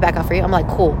 I'll open it back up for you. I'm like,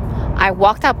 cool. I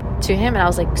walked up to him and I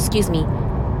was like, excuse me,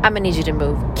 I'm gonna need you to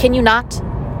move. Can you not?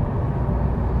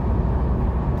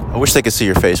 I wish they could see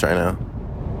your face right now.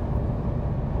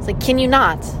 It's like, can you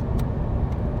not?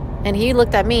 And he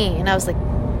looked at me and I was like,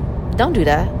 don't do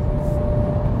that.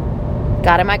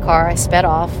 Got in my car, I sped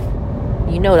off.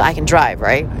 You know that I can drive,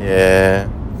 right? Yeah.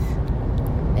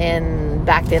 And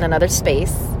backed in another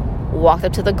space. Walked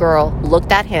up to the girl,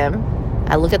 looked at him.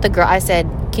 I looked at the girl. I said,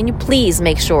 can you please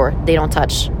make sure they don't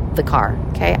touch the car?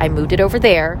 Okay. I moved it over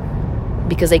there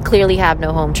because they clearly have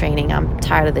no home training. I'm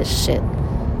tired of this shit.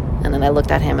 And then I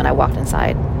looked at him and I walked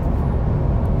inside.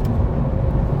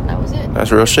 That was it.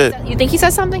 That's real shit. You think he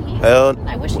said something? Hell,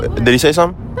 I wish he would. Did he say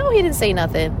something? No, he didn't say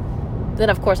nothing.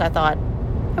 Then, of course, I thought,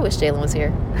 I wish Jalen was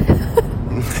here.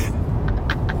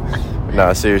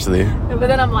 Nah, seriously. But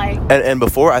then I'm like... And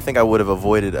before, I think I would have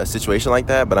avoided a situation like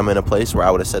that, but I'm in a place where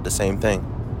I would have said the same thing.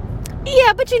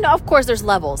 Yeah, but of course, there's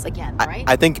levels again, right?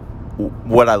 I think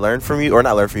what I learned from you, or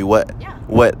not learned from you, what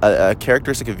a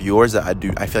characteristic of yours that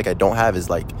I feel like I don't have is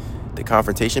like the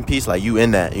confrontation piece, like you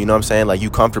in that, you know what I'm saying? Like you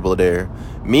comfortable there.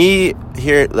 Me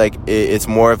here, like it's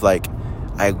more of like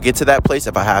I get to that place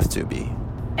if I have to be.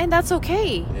 And that's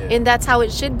okay. Yeah. And that's how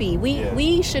it should be.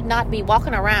 We should not be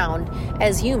walking around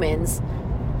as humans.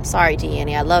 Sorry,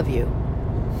 Deannie, I love you.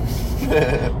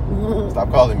 Stop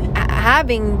calling me.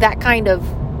 Having that kind of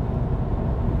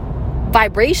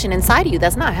vibration inside of you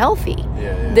that's not healthy.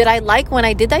 Did I like when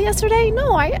I did that yesterday?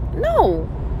 No,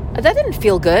 that didn't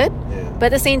feel good. But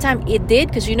at the same time, it did,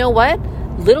 because you know what?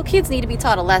 Little kids need to be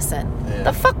taught a lesson.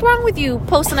 The fuck wrong with you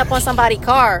posting up on somebody's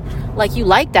car like you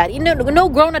like that? You know, no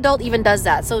grown adult even does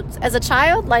that. So as a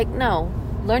child, like, no,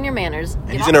 learn your manners.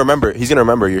 He's gonna remember he's gonna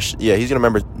remember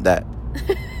that.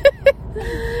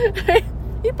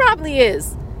 He probably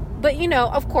is. But, you know,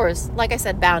 of course, like I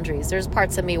said, boundaries. There's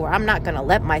parts of me where I'm not going to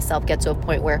let myself get to a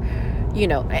point where, you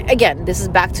know, again, this is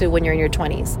back to when you're in your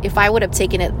 20s. If I would have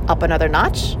taken it up another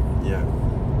notch,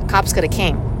 cops could have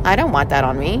came. I don't want that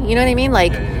on me. You know what I mean?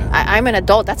 Like, I'm an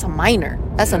adult. That's a minor.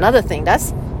 That's another thing.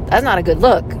 That's not a good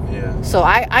look. So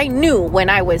I knew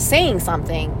when I was saying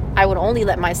something, I would only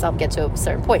let myself get to a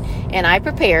certain point. And I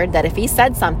prepared that if he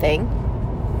said something,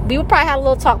 we would probably have a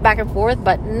little talk back and forth,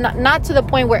 but not to the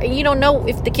point where you don't know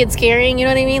if the kid's carrying, you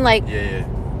know what I mean? Like,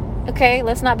 okay,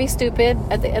 let's not be stupid.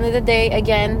 At the end of the day,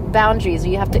 again, boundaries.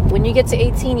 You have to, when you get to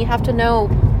 18, you have to know,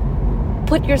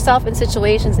 put yourself in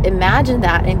situations, imagine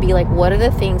that, and be like, what are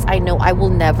the things I know I will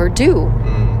never do?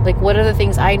 Like, what are the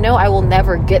things I know I will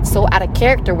never get so out of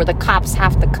character where the cops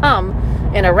have to come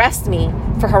and arrest me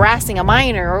for harassing a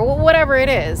minor or whatever it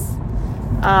is.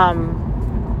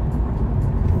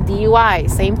 DUI,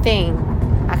 same thing.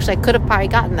 Actually, I could have probably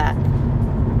gotten that.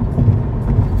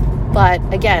 But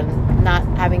again, not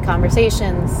having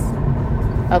conversations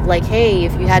of like, hey,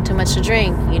 if you had too much to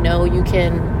drink, you know, you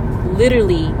can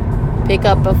literally pick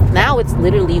up now it's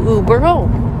literally Uber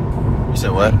home. You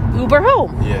said what? Uber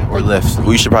home. Yeah, or Lyft.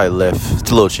 We should probably Lyft.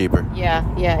 It's a little cheaper. Yeah,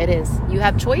 it is. You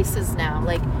have choices now.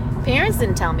 Like, parents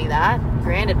didn't tell me that.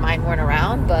 Granted, mine weren't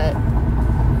around, but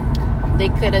they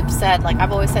could have said, like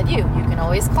I've always said, you can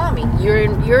always call me. You're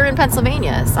in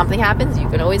Pennsylvania. Something happens, you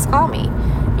can always call me.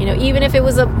 You know, even if it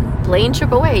was a plane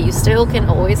trip away, you still can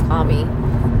always call me.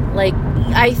 Like,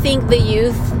 I think the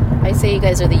youth, I say you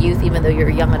guys are the youth, even though you're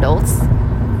young adults,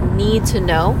 need to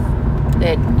know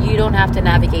that you don't have to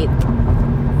navigate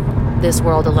this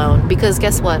world alone. Because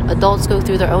guess what? Adults go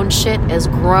through their own shit as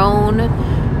grown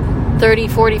 30,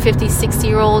 40, 50,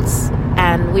 60-year-olds,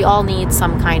 and we all need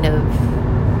some kind of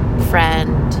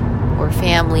friend or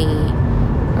family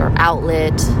or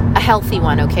outlet, a healthy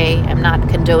one, okay? I'm not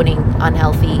condoning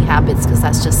unhealthy habits, because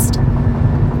that's just,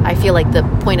 I feel like the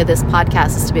point of this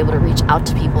podcast is to be able to reach out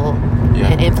to people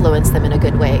and influence them in a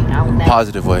good way.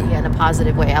 Positive way. Yeah, in a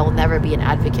positive way. I will never be an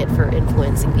advocate for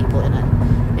influencing people in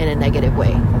a negative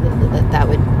way.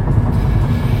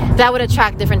 That would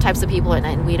attract different types of people,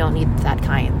 and we don't need that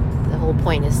kind. The whole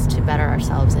point is to better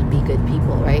ourselves and be good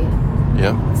people, right?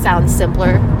 Yeah. Sounds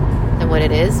simpler than what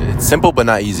it is. It's simple but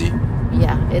not easy.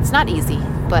 Yeah, it's not easy.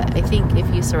 But I think if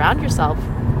you surround yourself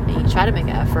and you try to make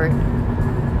an effort,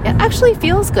 it actually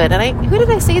feels good. And who did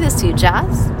I say this to?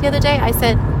 Jazz? The other day, I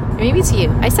said, or maybe to you.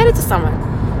 I said it to someone.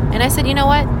 And I said, you know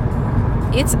what?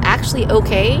 It's actually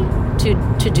okay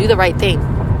to do the right thing.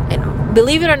 And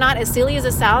believe it or not, as silly as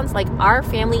it sounds, like, our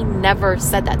family never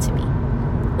said that to me.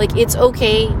 Like, it's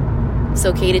okay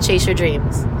to chase your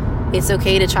dreams. It's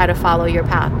okay to try to follow your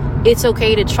path. It's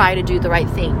okay to try to do the right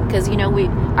thing. Because, you know,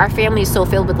 our family is so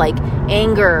filled with, like,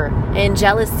 anger and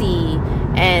jealousy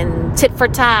and tit for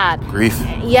tat. Grief.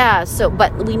 Yeah, so,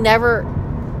 but we never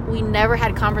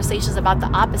had conversations about the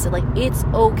opposite. Like, it's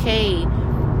okay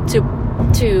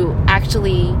to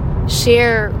actually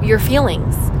share your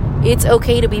feelings. It's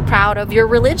okay to be proud of your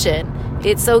religion.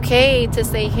 It's okay to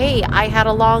say, hey, I had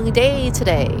a long day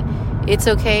today. It's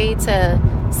okay to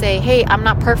say, hey, I'm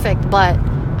not perfect, but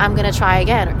I'm going to try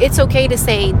again. It's okay to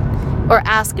say or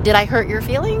ask, did I hurt your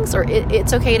feelings? Or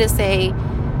it's okay to say,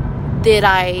 did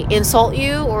I insult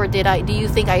you? Or do you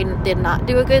think I did not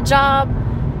do a good job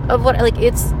of what? Like,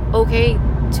 it's okay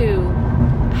to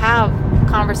have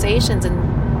conversations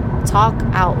and talk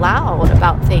out loud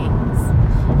about things.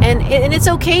 And it's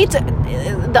okay to,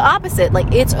 the opposite,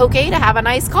 like, it's okay to have a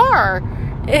nice car.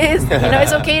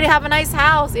 It's okay to have a nice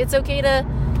house. It's okay to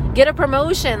get a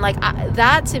promotion. Like,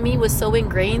 that to me was so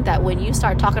ingrained that when you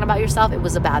start talking about yourself, it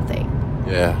was a bad thing.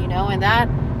 Yeah. You know, and that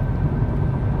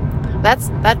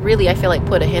really, I feel like,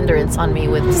 put a hindrance on me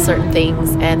with certain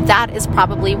things. And that is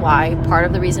probably part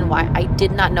of the reason why I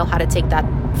did not know how to take that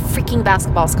freaking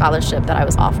basketball scholarship that I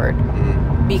was offered.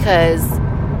 Because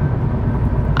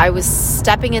I was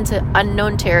stepping into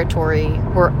unknown territory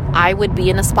where I would be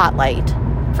in a spotlight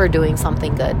for doing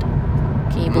something good.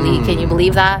 Can you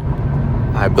believe that?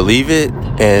 I believe it,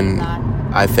 and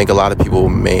I think a lot of people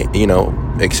may,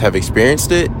 have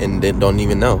experienced it and they don't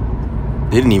even know.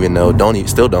 Didn't even know,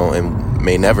 still don't, and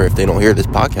may never if they don't hear this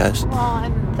podcast. Well,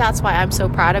 and that's why I'm so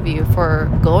proud of you for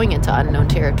going into unknown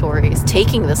territories,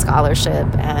 taking the scholarship,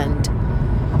 and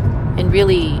and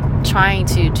really trying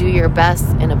to do your best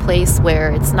in a place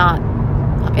where it's not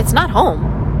home.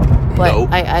 But Nope.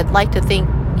 I'd like to think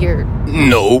you're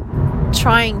Nope.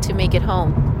 trying to make it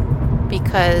home,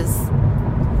 because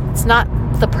it's not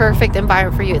the perfect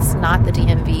environment for you. It's not the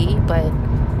DMV, but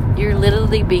you're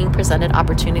literally being presented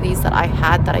opportunities that I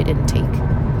had that I didn't take.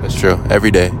 That's true. Every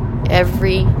day.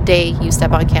 Every day you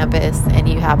step on campus and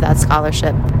you have that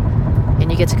scholarship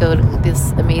and you get to go to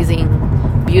this amazing,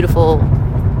 beautiful,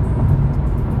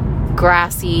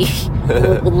 grassy,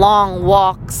 long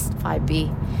walks, 5B,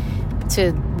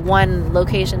 to one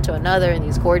location to another in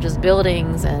these gorgeous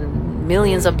buildings and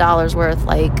millions of dollars worth.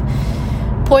 Like,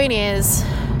 point is,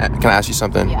 Can I ask you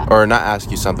something? Yeah. Or not ask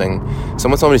you something?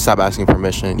 Someone told me to stop asking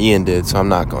permission. Ian did, so I'm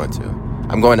not going to.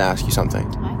 I'm going to ask you something.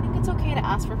 I think it's okay to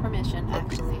ask for permission,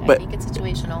 actually. I But- think it's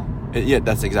situational. Yeah,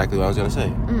 that's exactly what I was going to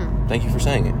say. Thank you for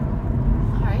saying it.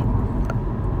 All right.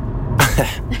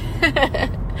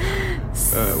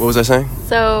 What was I saying?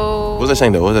 So What was I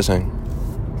saying, though? What was I saying?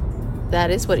 that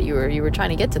is what you were trying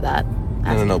to get to that.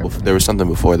 No. There was something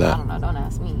before I that. don't know. Don't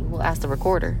ask me. We'll ask the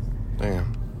recorder.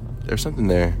 Damn. There's something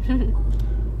there.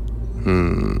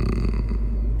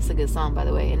 It's a good song, by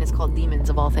the way, and it's called Demons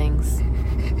of All Things.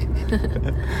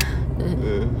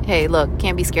 Hey, look,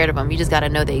 can't be scared of them. You just gotta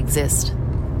know they exist.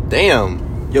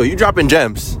 Damn. Yo, you dropping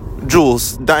gems.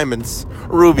 Jewels, diamonds,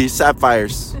 rubies,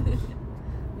 sapphires,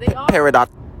 They are. peridot.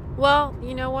 Well,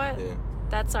 you know what? Yeah.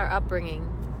 That's our upbringing,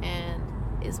 and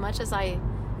as much as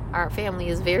our family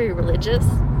is very religious,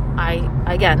 I'm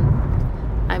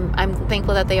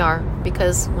thankful that they are,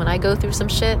 because when I go through some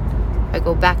shit, I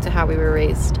go back to how we were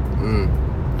raised,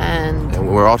 and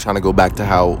we're all trying to go back to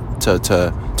how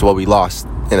to what we lost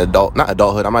in not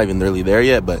adulthood. I'm not even really there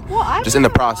yet, but just in the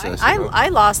process. I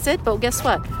lost it, but guess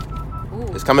what?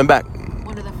 It's coming back.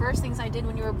 One of the first things I did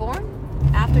when you were born,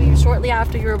 shortly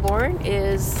after you were born,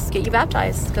 is get you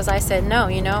baptized, because I said, no,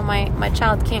 my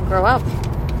child can't grow up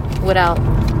without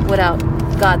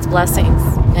God's blessings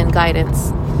and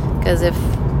guidance, because if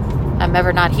I'm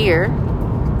ever not here,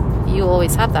 you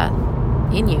always have that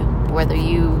in you, whether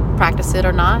you practice it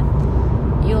or not.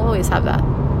 You'll always have that.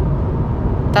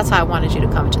 That's how I wanted you to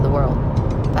come into the world.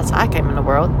 That's how I came in the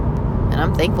world, and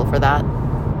I'm thankful for that.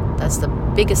 That's the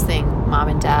biggest thing Mom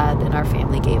and Dad and our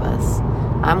family gave us.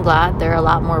 I'm glad they're a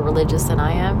lot more religious than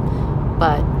I am,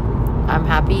 but I'm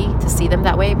happy to see them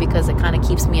that way, because it kind of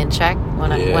keeps me in check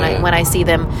when I see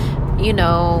them,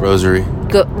 Rosary.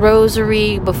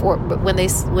 Rosary before, when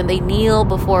they kneel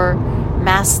before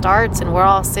mass starts and we're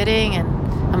all sitting, and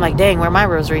I'm like, dang, where my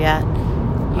rosary at?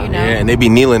 Yeah, and they be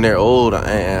kneeling there old,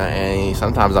 and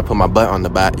sometimes I put my butt on the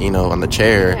back, on the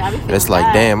chair, Yeah, I be and it's feeling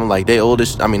like, bad. damn, I'm like, they old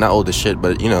as, not old as shit,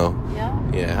 but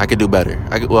yeah, I could do better.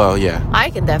 Yeah. I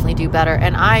can definitely do better.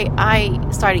 And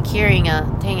I started carrying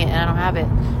dang it, and I don't have it,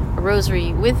 a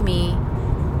rosary with me.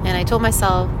 And I told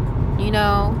myself,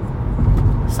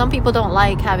 some people don't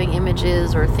like having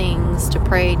images or things to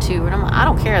pray to. And I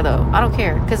don't care, though. I don't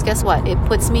care. Because guess what? It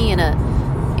puts me in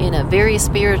a very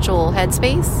spiritual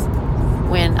headspace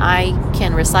when I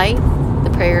can recite the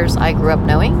prayers I grew up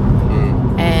knowing.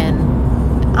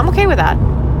 And I'm okay with that.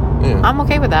 Yeah. I'm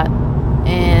okay with that.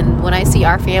 And when I see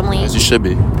our family, As you should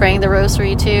be. praying the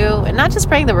rosary too, and not just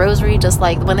praying the rosary, just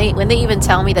like when they even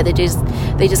tell me that they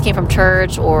just came from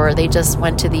church, or they just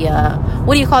went to the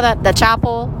what do you call that, the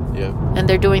chapel, Yeah. and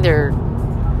they're doing their,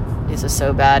 this is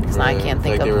so bad because I can't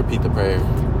think like of, they repeat the prayer.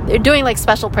 they're doing like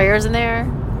special prayers in there,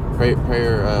 Prayer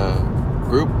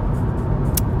group.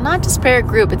 not just prayer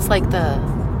group, it's like the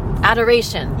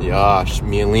adoration. Yeah,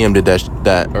 me and Liam did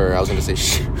that, or I was gonna say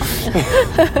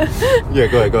Yeah,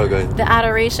 go ahead. The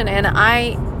adoration, and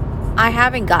I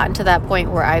haven't gotten to that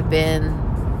point where I've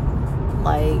been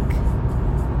like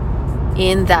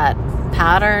in that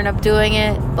pattern of doing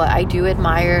it, but I do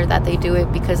admire that they do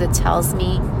it, because it tells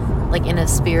me, like, in a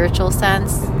spiritual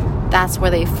sense, that's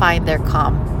where they find their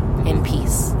calm and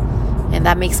peace. And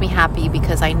that makes me happy,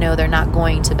 because I know they're not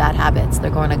going to bad habits.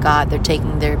 They're going to God. They're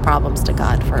taking their problems to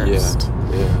God first.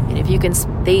 Yeah. And if you can,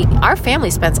 our family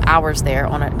spends hours there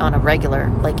on a regular,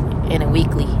 like in a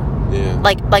weekly. Yeah.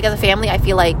 Like as a family, I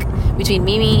feel like between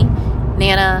Mimi,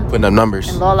 Nana, Putting up numbers.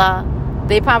 and Lola,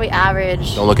 they probably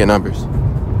average Don't look at numbers.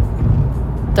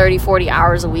 30, 40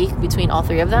 hours a week between all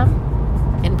three of them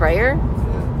in prayer.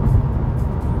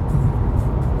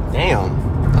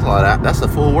 Damn. That's a lot. That's a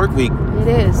full work week. It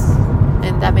is.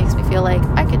 And that makes me feel like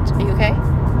I could. Are you okay?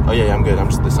 Oh yeah, I'm good.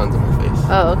 The sun's in my face.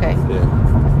 Oh, okay.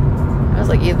 Yeah. I was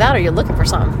like, either that or you're looking for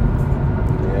something.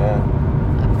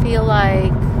 Yeah. I feel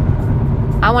like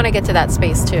I want to get to that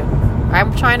space too.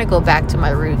 I'm trying to go back to my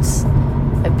roots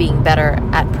of being better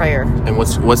at prayer. And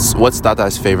what's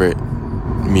Tata's favorite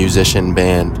musician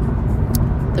band.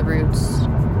 The Roots.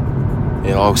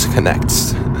 It all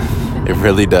connects. It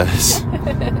really does.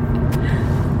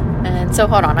 And so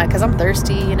hold on, because I'm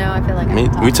thirsty, you know. I feel like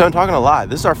We're talking a lot.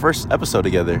 This is our first episode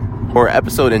together, or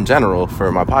episode in general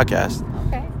for my podcast.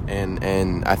 Okay.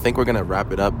 And I think we're gonna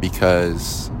wrap it up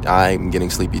because I'm getting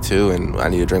sleepy too, and I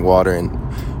need to drink water. And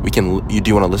do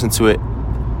you want to listen to it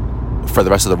for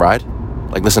the rest of the ride?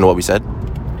 Like listen to what we said.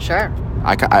 Sure.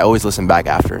 I always listen back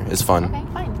after. It's fun. Okay,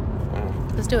 fine.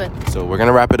 Let's do it. So we're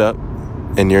gonna wrap it up.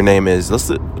 And your name is let's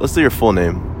do your full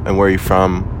name and where you're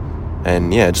from,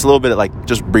 and yeah, just a little bit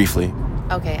just briefly.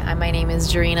 Okay, my name is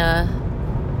Jarina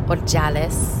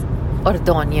Ordiales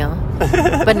Ordonio.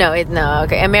 But no.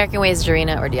 Okay, American way is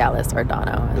Jarina Ordiales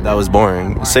Ordonio. But that was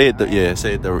boring. Say it.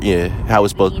 How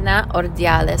it's spelled. Jarina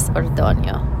Ordiales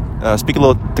Ordonio. Speak a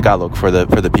little Tagalog for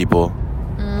the people.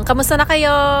 Kamusta na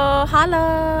kayo?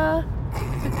 Hala.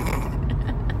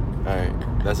 All right.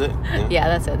 That's it? Yeah,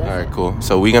 that's it. All right, cool.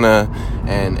 So we're gonna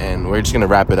and we're just gonna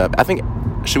wrap it up. I think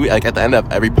should we at the end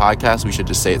of every podcast we should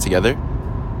just say it together?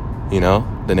 You know,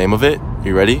 the name of it.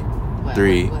 You ready? What?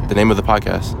 3. What? The name of the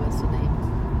podcast. What's the name?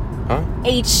 Huh?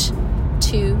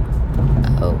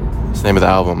 H2O. It's the name of the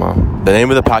album, huh? The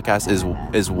name of the podcast is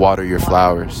Water Your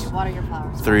Flowers. Water your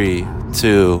flowers. 3,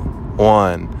 2,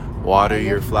 1. Water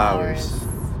your flowers.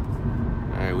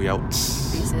 All right, we out.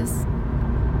 Pieces.